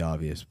think it's pretty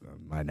obvious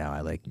by now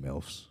I like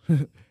MILFs.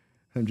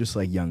 I'm just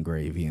like Young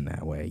Gravy in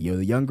that way. Yo,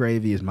 the Young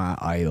Gravy is my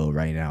idol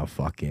right now,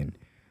 fucking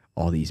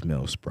all these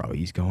MILFs, bro.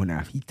 He's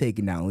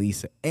taking down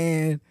Lisa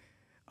Ann,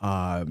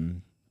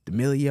 Addison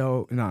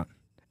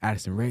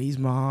Rae's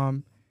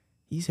mom.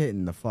 He's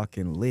hitting the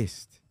fucking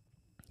list.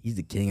 He's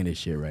the king of this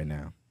shit right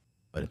now.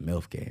 But a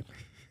MILF game.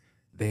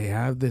 They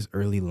have this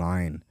early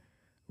line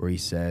where he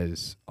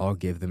says, I'll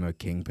give them a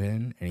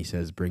Kingpin, and he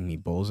says, bring me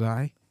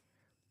Bullseye.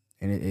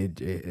 And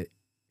it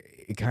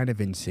kind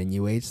of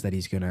insinuates that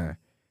he's going to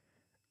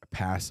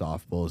pass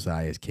off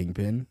Bullseye as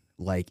Kingpin,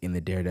 like in the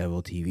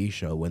Daredevil TV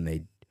show when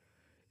they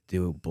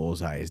do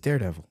Bullseye as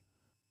Daredevil.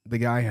 The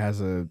guy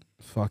has a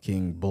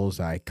fucking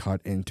bullseye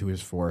cut into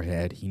his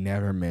forehead. He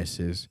never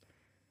misses.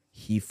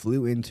 He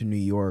flew into New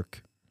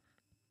York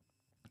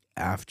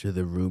after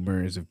the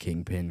rumors of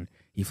Kingpin.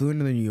 He flew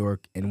into New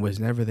York and was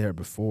never there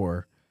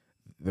before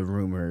the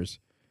rumors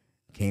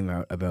came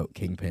out about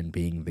Kingpin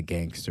being the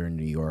gangster in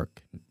New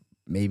York.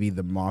 Maybe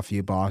the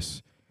mafia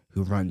boss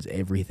who runs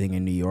everything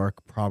in New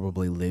York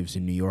probably lives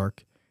in New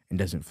York and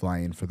doesn't fly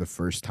in for the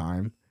first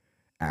time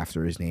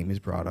after his name is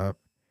brought up.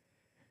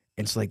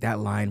 And it's like that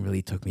line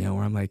really took me out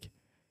where I'm like,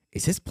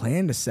 is his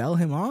plan to sell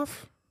him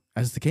off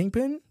as the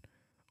Kingpin?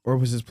 Or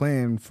was his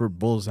plan for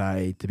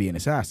Bullseye to be an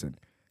assassin?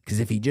 Because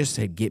if he just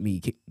said, get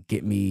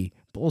me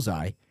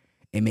Bullseye,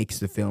 it makes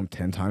the film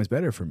 10 times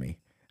better for me.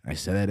 I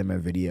said that in my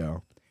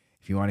video.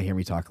 If you want to hear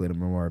me talk a little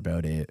more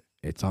about it,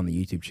 it's on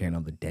the YouTube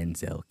channel, the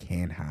Denzel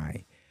Can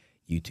High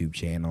YouTube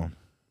channel,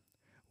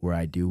 where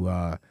I do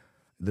a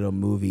little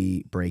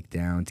movie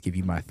breakdown to give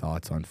you my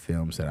thoughts on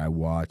films that I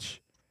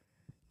watch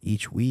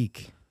each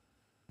week.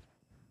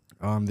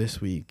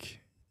 This week,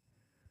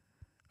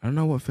 I don't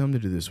know what film to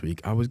do this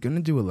week. I was going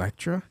to do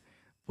Elektra,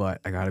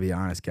 but I got to be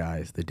honest,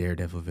 guys, the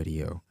Daredevil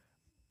video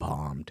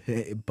bombed.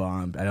 It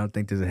bombed. I don't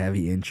think there's a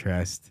heavy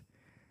interest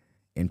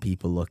in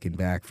people looking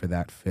back for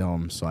that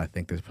film, so I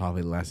think there's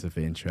probably less of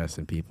interest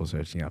in people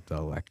searching up the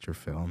Elektra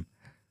film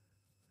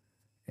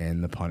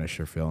and the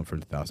Punisher film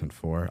from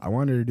 2004. I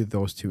wanted to do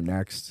those two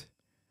next.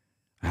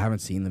 I haven't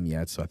seen them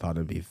yet, so I thought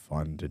it'd be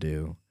fun to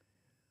do.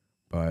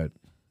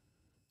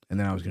 And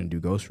then I was going to do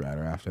Ghost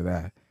Rider after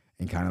that.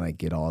 and kind of like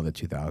get all the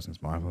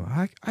 2000s Marvel.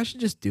 I should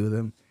just do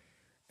them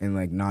and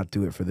like not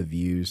do it for the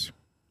views.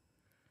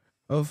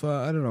 Of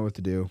I don't know what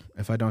to do.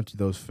 If I don't do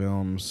those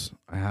films,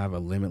 I have a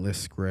Limitless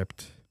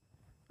script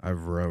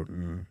I've wrote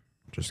and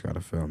just got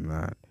to film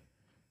that.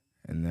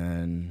 And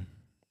then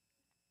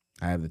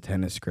I have the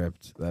tennis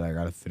script that I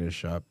got to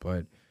finish up,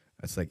 but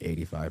that's like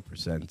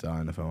 85%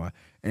 done if I want.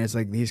 And it's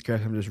like these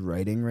scripts I'm just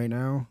writing right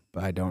now,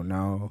 but I don't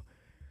know.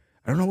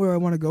 I don't know where I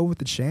want to go with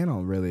the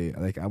channel, really.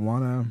 Like, I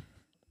want to.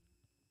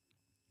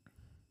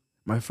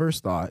 My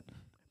first thought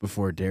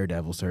before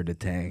Daredevil started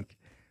to tank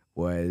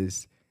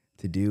was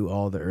to do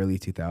all the early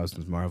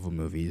 2000s Marvel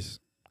movies,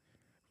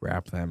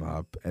 wrap them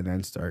up, and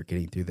then start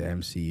getting through the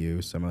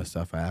MCU, some of the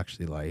stuff I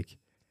actually like,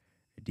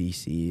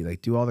 DC,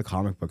 like do all the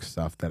comic book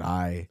stuff that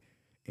I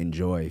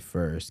enjoy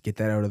first. Get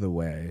that out of the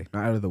way.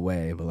 Not out of the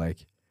way, but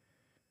like,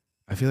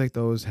 I feel like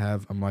those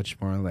have a much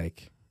more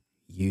like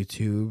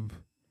YouTube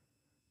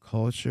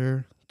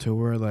culture to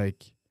where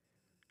like,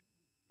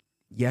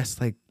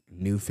 yes, like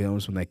new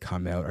films when they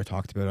come out are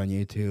talked about on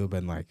YouTube,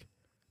 and like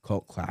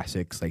cult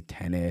classics like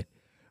Tenet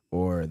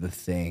or The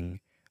Thing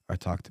are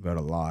talked about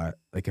a lot.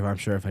 Like, if I'm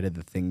sure if I did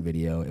the Thing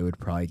video, it would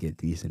probably get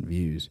decent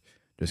views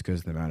just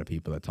because of the amount of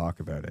people that talk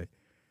about it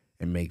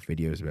and make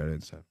videos about it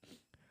and stuff.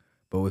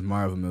 But with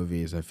Marvel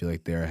movies, I feel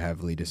like they're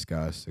heavily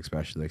discussed,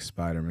 especially like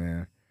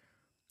Spider-Man.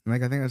 And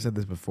like, I think I've said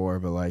this before,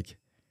 but like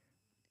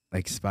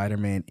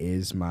Spider-Man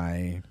is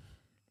my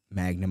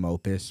magnum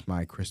opus,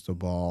 my crystal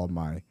ball,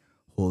 my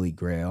holy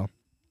grail.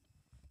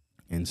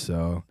 And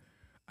so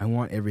I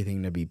want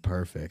everything to be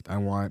perfect. I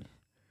want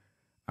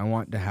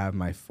to have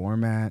my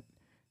format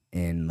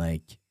and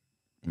like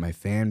my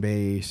fan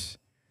base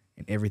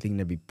and everything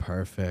to be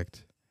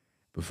perfect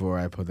before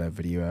I put that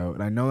video out.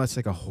 And I know that's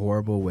like a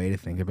horrible way to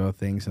think about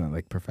things in a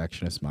like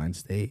perfectionist mind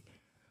state,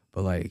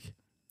 but like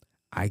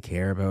I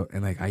care about,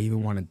 and like I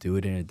even want to do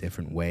it in a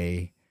different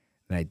way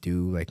than I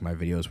do like my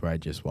videos where I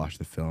just watch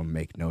the film,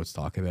 make notes,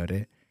 talk about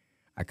it.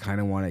 I kind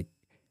of want to,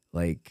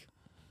 like,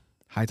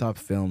 High Top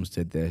Films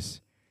did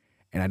this,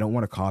 and I don't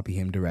want to copy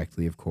him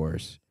directly, of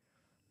course,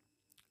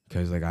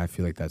 because like I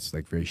feel like that's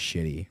like very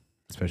shitty,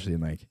 especially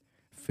in like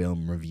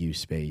film review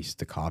space,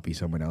 to copy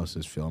someone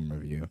else's film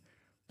review.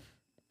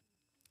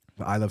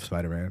 But I love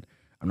Spider-Man.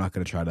 I'm not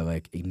going to try to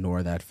like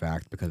ignore that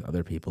fact because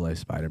other people like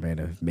Spider-Man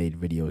have made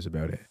videos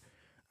about it.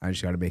 I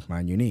just got to make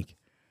mine unique.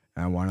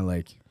 And I want to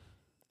like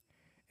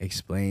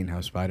explain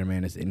how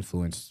Spider-Man has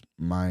influenced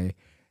my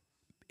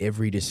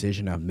every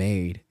decision I've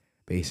made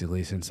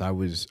basically since I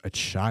was a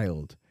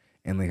child.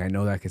 And like I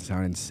know that can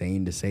sound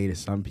insane to say to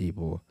some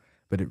people,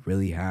 but it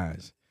really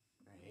has.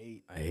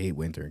 I hate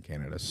winter in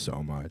Canada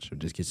so much. I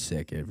just get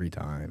sick every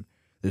time.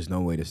 There's no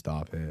way to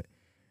stop it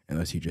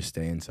unless you just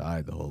stay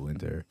inside the whole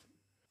winter.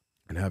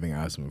 And having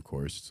asthma, of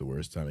course, it's the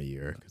worst time of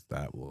year because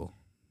that will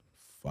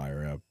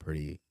fire up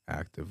pretty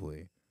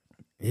actively.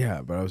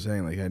 Yeah, but I was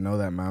saying, like, I know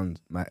that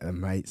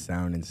might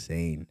sound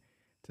insane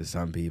to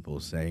some people,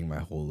 saying my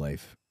whole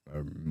life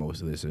or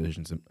most of the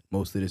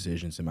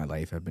decisions in my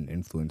life have been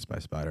influenced by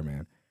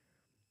Spider-Man.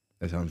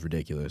 That sounds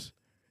ridiculous,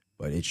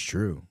 but it's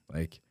true.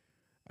 Like,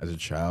 as a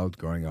child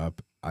growing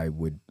up, I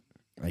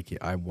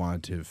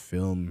want to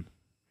film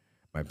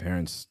my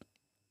parents.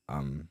 I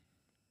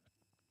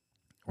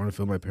want to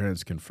film my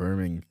parents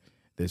confirming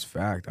this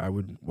fact. I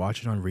would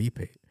watch it on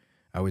repeat.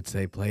 I would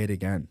say, play it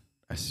again.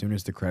 As soon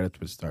as the credits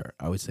would start,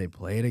 I would say,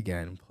 play it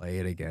again, play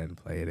it again,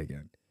 play it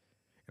again.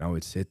 And I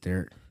would sit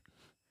there.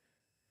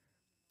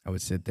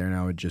 And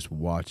I would just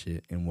watch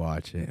it and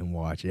watch it and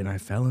watch it. And I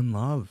fell in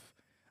love.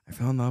 I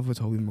fell in love with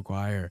Tobey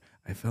Maguire.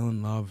 I fell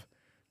in love.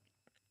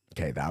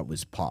 Okay, that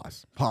was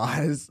pause.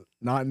 Pause.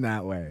 Not in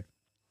that way.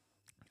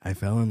 I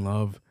fell in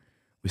love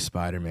with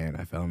Spider-Man.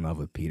 I fell in love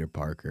with Peter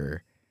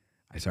Parker.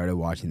 I started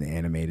watching the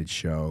animated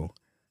show.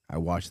 I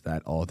watched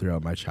that all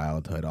throughout my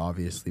childhood,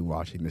 obviously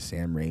watching the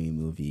Sam Raimi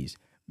movies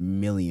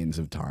millions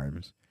of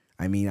times.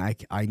 I mean,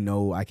 I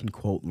know I can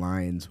quote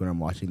lines when I'm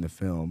watching the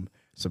film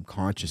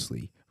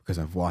subconsciously because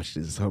I've watched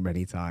it so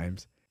many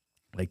times.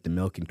 Like the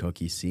milk and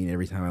cookies scene,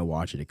 every time I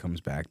watch it, it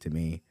comes back to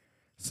me.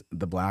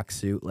 The black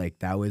suit, like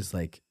that was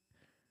like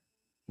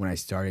when I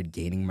started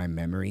gaining my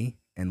memory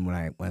and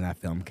when that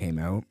film came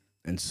out.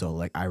 And so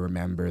like I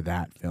remember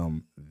that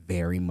film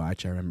very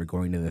much. I remember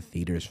going to the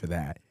theaters for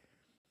that.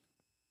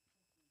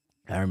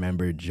 I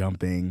remember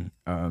jumping,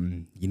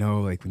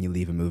 like when you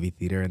leave a movie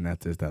theater and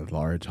that's just that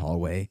large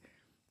hallway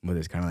where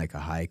there's kind of like a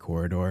high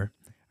corridor.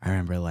 I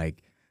remember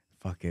like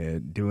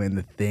fucking doing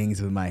the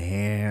things with my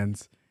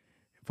hands.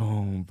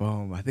 Boom,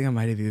 boom. I think I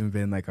might have even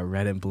been like a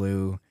red and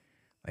blue,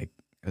 like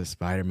a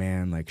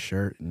Spider-Man like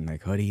shirt and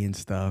like hoodie and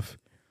stuff.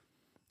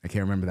 I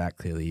can't remember that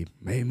clearly.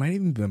 It might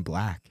even been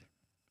black.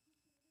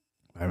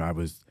 I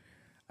was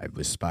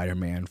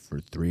Spider-Man for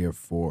 3 or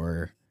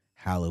 4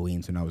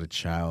 Halloweens when I was a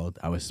child.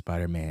 I was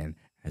Spider-Man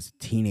as a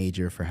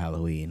teenager for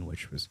Halloween,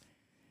 which was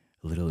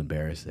a little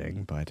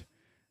embarrassing, but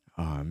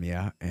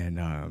yeah.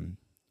 And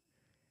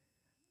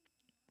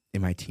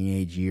in my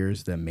teenage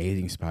years, The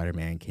Amazing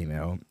Spider-Man came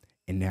out,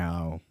 and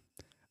now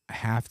I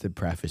have to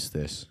preface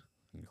this.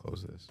 Let me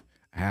close this.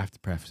 I have to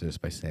preface this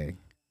by saying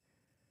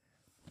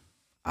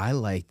I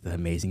liked The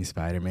Amazing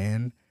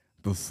Spider-Man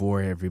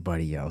before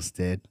everybody else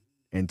did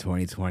in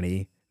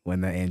 2020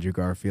 when the Andrew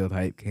Garfield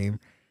hype came.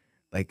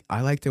 Like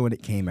I liked it when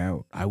it came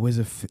out.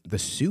 The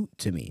suit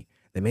to me,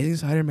 the Amazing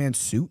Spider-Man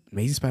suit,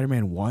 Amazing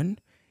Spider-Man 1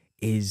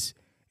 is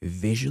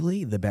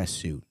visually the best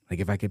suit. Like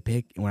if I could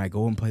pick when I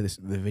go and play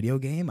the video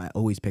game, I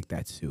always pick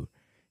that suit.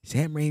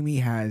 Sam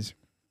Raimi has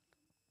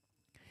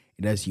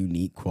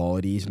unique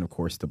qualities, and of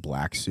course the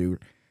black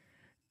suit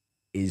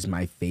is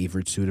my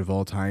favorite suit of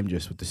all time,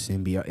 just with the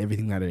symbiote,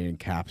 everything that it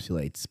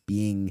encapsulates.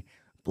 Being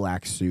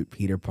black suit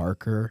Peter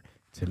Parker,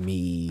 to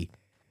me,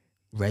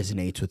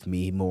 resonates with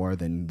me more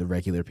than the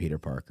regular Peter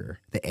Parker.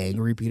 The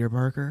angry Peter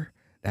Parker,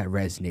 that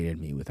resonated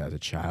me with as a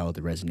child.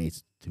 It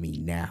resonates to me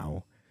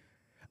now.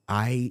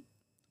 I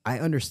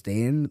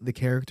understand the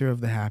character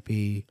of the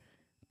happy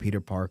Peter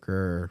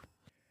Parker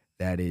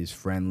that is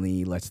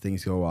friendly, lets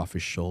things go off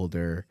his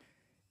shoulder,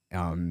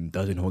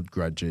 doesn't hold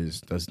grudges,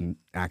 doesn't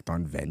act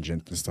on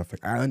vengeance and stuff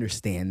like. I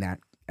understand that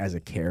as a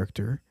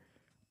character,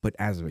 but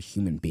as a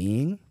human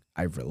being,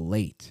 I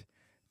relate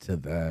to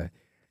the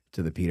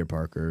Peter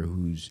Parker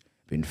who's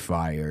been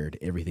fired.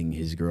 Everything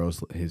his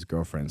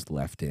girlfriends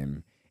left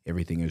him.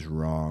 Everything is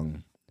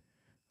wrong.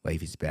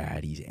 Life is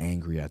bad. He's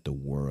angry at the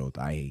world.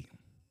 I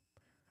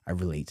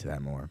relate to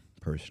that more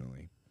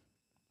personally,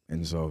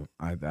 and so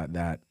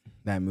that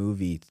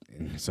movie,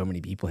 and so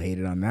many people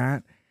hated on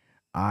that.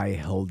 I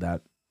held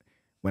that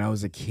when I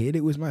was a kid.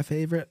 It was my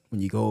favorite. When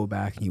you go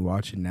back and you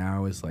watch it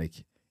now, it's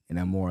like in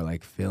a more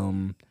like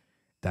film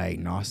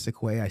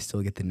diagnostic way. I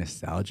still get the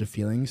nostalgia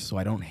feelings, so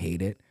I don't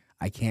hate it.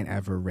 I can't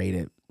ever rate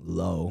it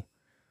low.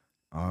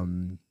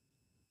 To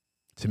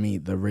me,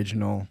 the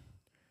original.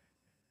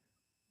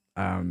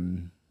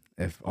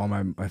 If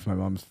my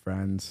mom's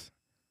friends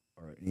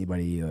or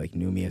anybody like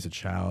knew me as a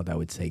child, I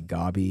would say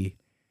Gobby.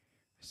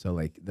 So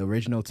like the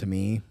original to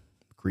me,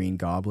 Green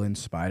Goblin,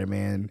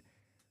 Spider-Man,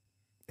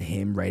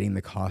 him writing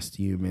the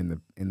costume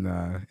in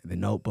the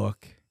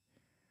notebook,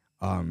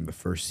 the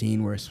first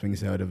scene where it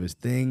swings out of his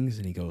things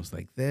and he goes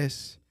like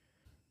this.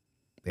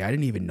 Like, I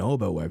didn't even know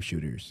about web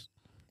shooters.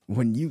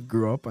 When you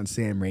grew up on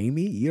Sam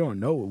Raimi, you don't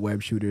know what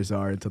web shooters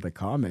are until the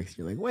comics.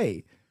 You're like,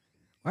 wait,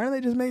 why don't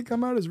they just make it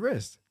come out his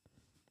wrist?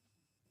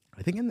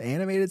 I think in the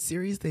animated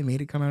series they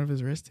made it come out of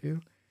his wrist too.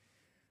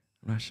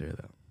 I'm not sure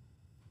though.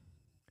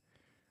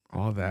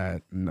 All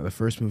that, the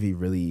first movie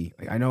really,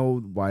 like, I know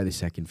why the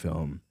second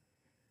film,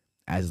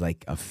 as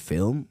like a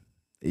film,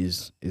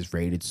 is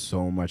rated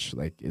so much,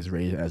 like is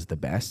rated as the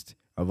best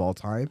of all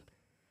time.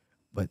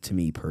 But to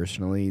me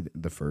personally,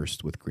 the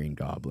first with Green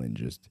Goblin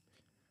just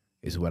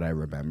is what I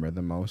remember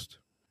the most.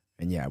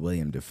 And yeah,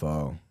 William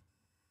Dafoe.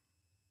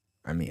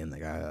 I mean,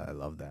 like I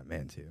love that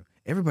man too.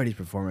 Everybody's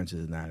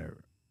performances in that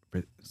are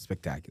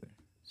spectacular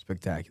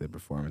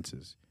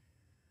performances.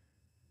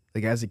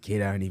 Like as a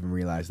kid, I didn't even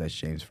realize that's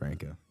James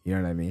Franco. You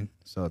know what I mean?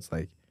 So it's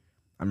like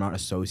I'm not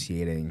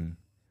associating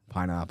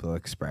Pineapple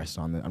Express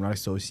on the. I'm not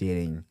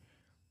associating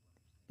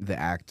the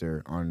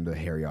actor on the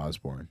Harry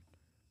Osborn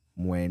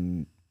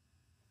when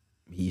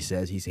he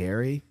says he's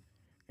Harry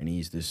and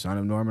he's the son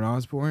of Norman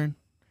Osborn.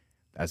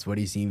 That's what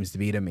he seems to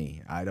be to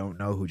me. I don't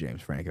know who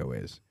James Franco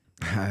is.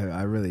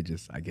 I really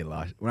I get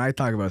lost. When I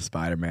talk about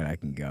Spider-Man, I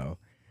can go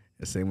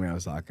the same way I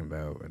was talking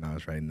about when I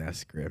was writing that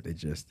script.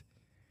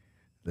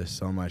 There's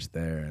so much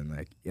there. And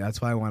like, yeah,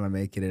 that's why I want to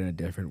make it in a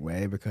different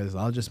way, because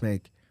I'll just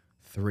make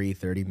 3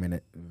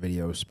 30-minute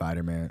videos,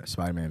 Spider-Man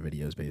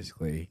videos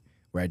basically,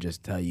 where I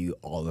just tell you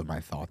all of my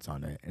thoughts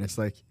on it. And it's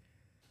like,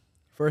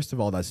 first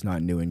of all, that's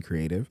not new and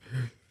creative.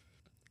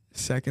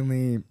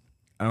 Secondly,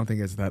 I don't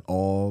think it's that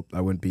all. I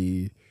wouldn't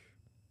be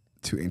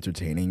too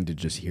entertaining to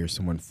just hear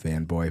someone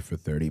fanboy for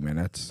 30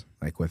 minutes,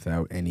 like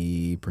without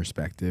any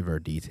perspective or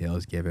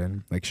details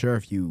given. Like, sure,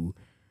 if you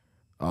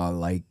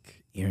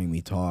like hearing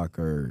me talk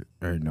or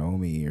know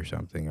me or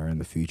something, or in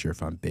the future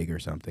if I'm big or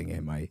something,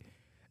 it might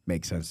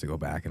make sense to go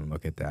back and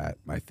look at that,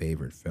 my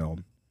favorite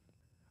film.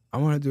 I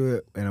want to do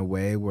it in a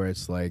way where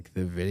it's like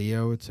the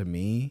video to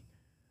me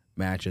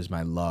matches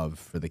my love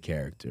for the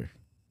character.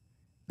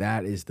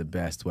 That is the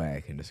best way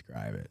I can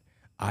describe it.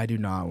 I do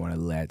not want to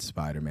let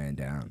Spider-Man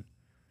down.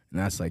 And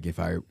that's like if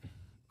I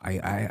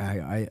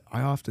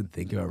often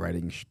think about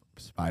writing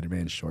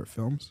Spider-Man short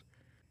films.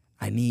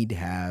 I need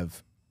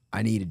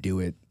to do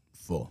it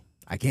full.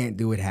 I can't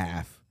do it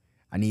half.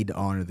 I need to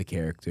honor the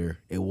character.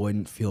 It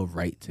wouldn't feel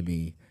right to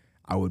me.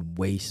 I would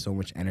waste so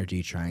much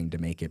energy trying to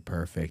make it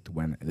perfect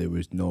when there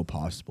was no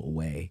possible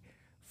way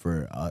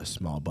for a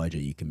small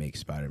budget you can make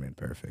Spider-Man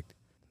perfect.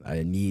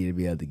 I need to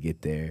be able to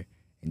get there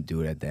and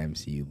do it at the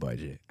MCU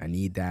budget. I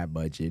need that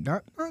budget.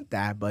 Not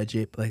that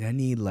budget, but like I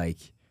need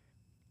like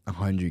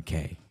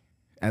 $100K.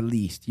 At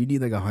least. You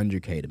need like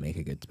 $100K to make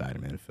a good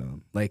Spider-Man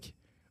film. Like,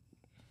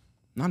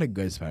 not a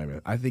good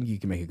Spider-Man. I think you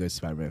can make a good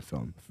Spider-Man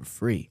film for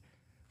free.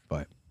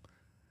 But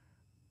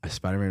a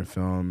Spider-Man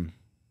film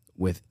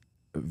with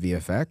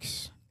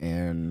VFX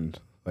and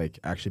like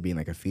actually being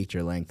like a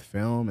feature-length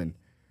film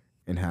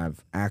and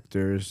have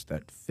actors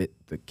that fit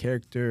the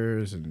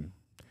characters and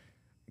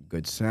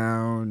good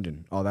sound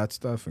and all that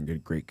stuff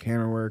and great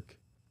camera work.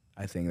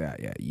 I think that,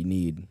 yeah, you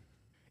need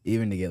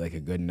even to get like a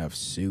good enough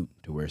suit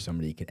to where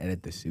somebody can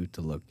edit the suit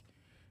to look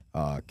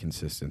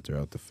consistent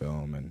throughout the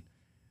film. And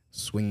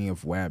swinging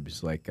of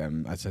webs, like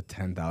that's a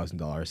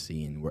 $10,000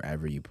 scene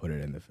wherever you put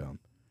it in the film.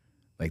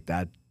 Like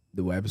that,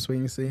 the web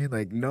swing scene,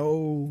 like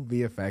no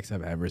VFX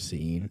I've ever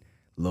seen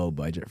low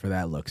budget for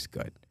that looks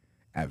good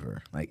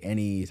ever. Like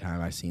any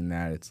time I've seen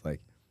that, it's like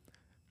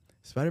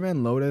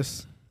Spider-Man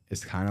Lotus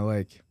is kind of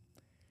like,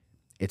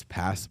 it's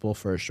passable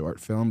for a short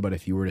film, but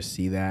if you were to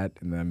see that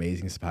in The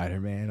Amazing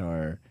Spider-Man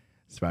or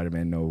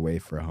Spider-Man No Way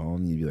for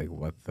Home, you'd be like,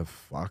 what the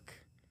fuck?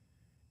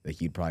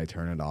 Like, you'd probably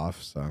turn it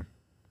off, so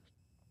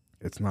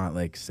it's not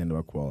like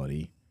cinema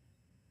quality.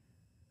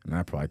 And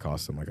that probably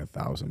cost them like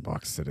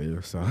 $1,000 to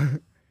do, so.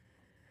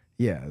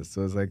 Yeah,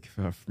 so it's like,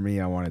 for me,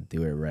 I want to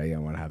do it right. I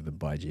want to have the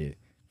budget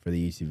for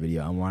the YouTube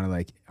video. I want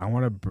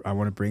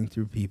to bring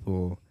through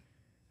people.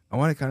 I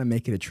want to kind of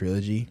make it a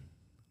trilogy.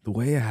 The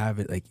way I have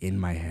it like in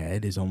my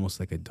head is almost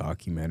like a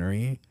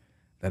documentary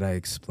that I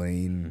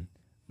explain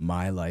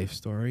my life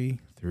story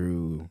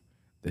through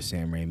the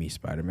Sam Raimi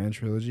Spider-Man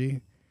trilogy.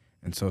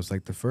 And so it's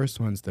like the first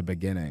one's the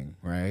beginning,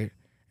 right?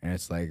 And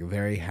it's like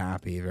very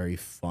happy, very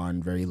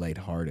fun, very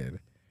lighthearted.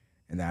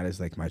 And that is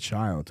like my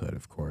childhood,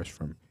 of course,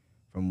 from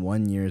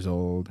 1 year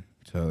old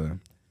to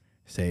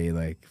say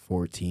like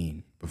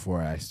 14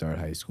 before I start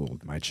high school,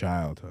 my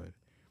childhood.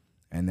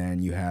 And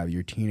then you have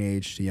your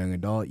teenage to young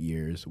adult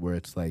years where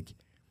it's like,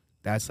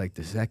 that's like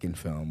the second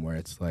film where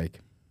it's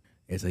like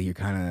you're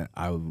kind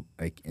of,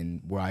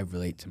 and where I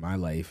relate to my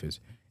life is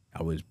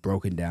I was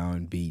broken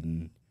down,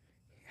 beaten,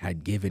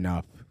 had given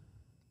up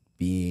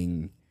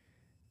being,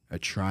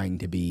 trying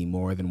to be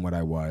more than what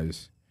I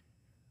was.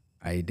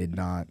 I did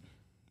not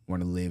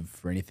want to live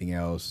for anything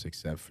else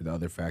except for the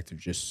other fact of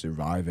just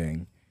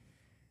surviving.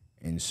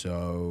 And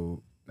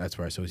so that's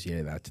where I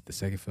associated that to the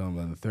second film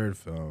and the third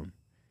film,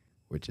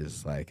 which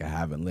is like I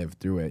haven't lived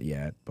through it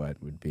yet,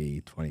 but would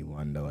be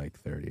 21 to like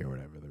 30 or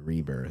whatever. The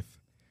rebirth,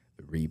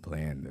 the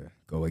replan, the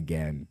go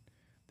again,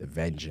 the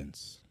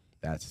vengeance,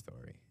 that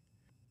story.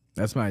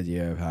 That's my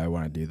idea of how I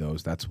want to do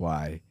those. That's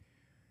why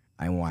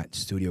I want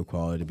studio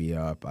quality to be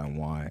up. I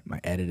want my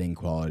editing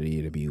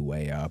quality to be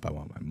way up. I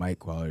want my mic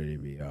quality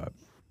to be up.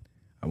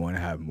 I want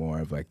to have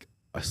more of like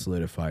a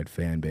solidified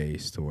fan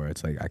base to where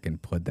it's like I can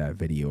put that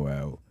video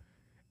out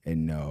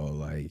and know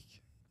like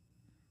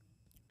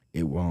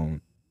it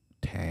won't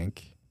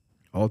tank.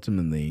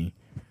 Ultimately,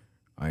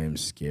 I am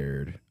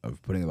scared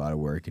of putting a lot of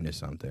work into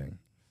something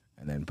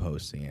and then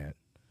posting it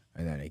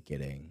and then it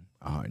getting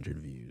 100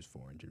 views,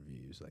 400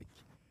 views,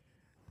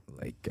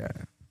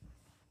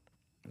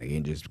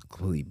 and just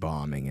completely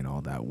bombing and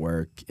all that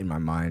work in my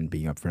mind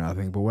being up for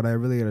nothing. But what I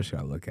really just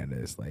gotta look at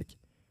is like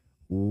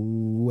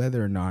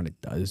whether or not it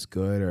does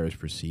good or is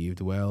perceived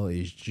well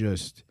is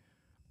just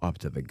up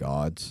to the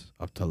gods,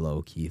 up to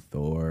Loki,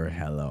 Thor,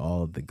 Hela,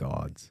 all of the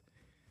gods.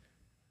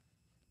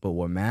 But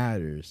what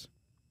matters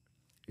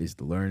is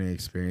the learning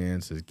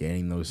experience, is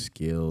getting those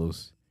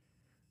skills,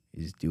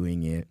 is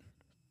doing it,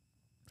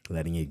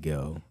 letting it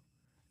go, and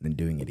then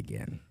doing it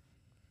again.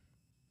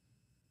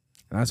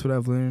 And that's what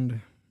I've learned,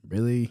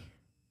 really.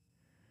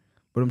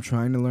 What I'm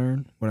trying to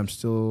learn, what I'm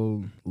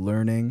still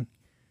learning,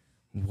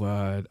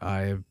 what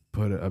I've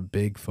put a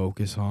big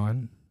focus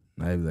on.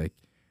 I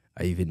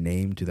even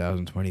named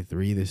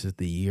 2023, this is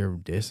the year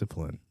of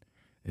discipline.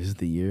 This is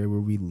the year where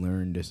we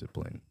learn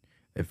discipline.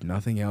 If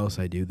nothing else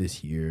I do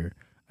this year,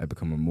 I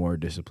become a more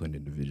disciplined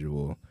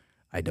individual.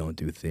 I don't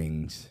do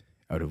things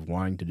out of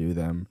wanting to do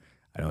them.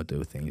 I don't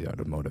do things out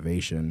of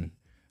motivation.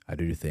 I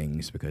do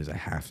things because I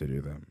have to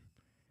do them,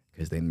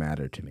 because they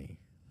matter to me.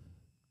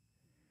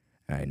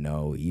 And I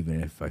know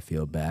even if I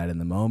feel bad in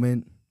the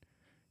moment,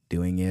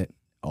 doing it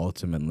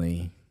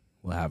ultimately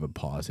will have a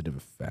positive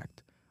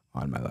effect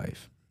on my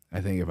life. I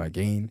think if I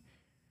gain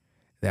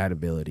that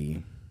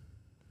ability,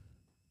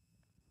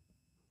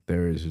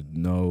 there is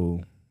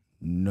no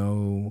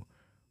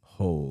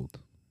hold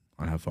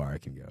on how far I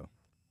can go.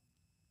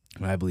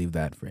 And I believe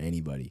that for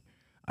anybody.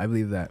 I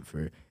believe that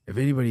for if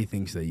anybody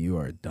thinks that you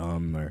are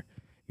dumb or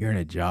you're in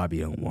a job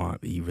you don't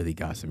want, but you really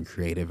got some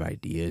creative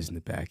ideas in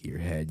the back of your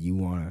head, you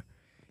wanna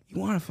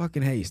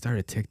fucking, hey, start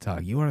a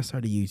TikTok, you wanna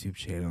start a YouTube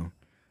channel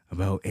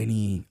about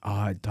any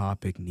odd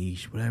topic,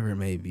 niche, whatever it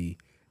may be.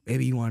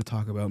 Maybe you want to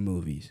talk about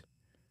movies.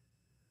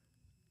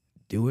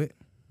 Do it.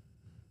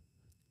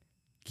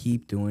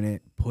 Keep doing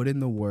it. Put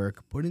in the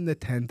work. Put in the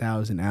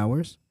 10,000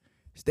 hours.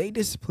 Stay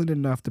disciplined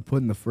enough to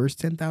put in the first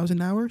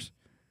 10,000 hours.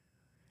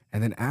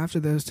 And then after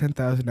those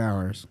 10,000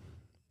 hours,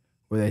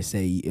 where they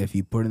say if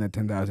you put in the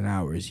 10,000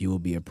 hours, you will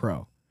be a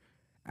pro.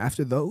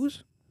 After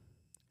those,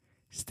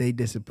 stay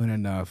disciplined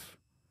enough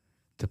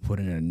to put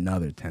in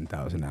another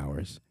 10,000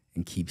 hours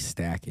and keep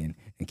stacking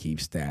and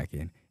keep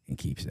stacking and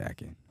keep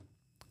stacking.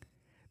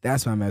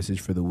 That's my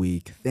message for the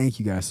week. Thank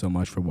you guys so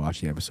much for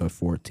watching episode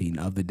 14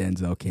 of the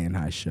Denzel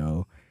Canhigh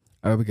Show.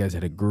 I hope you guys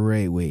had a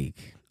great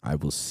week. I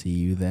will see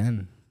you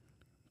then.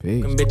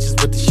 Peace. Bitches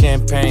with the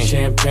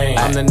champagne.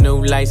 I'm the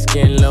new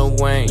light-skinned Lil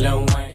Wayne.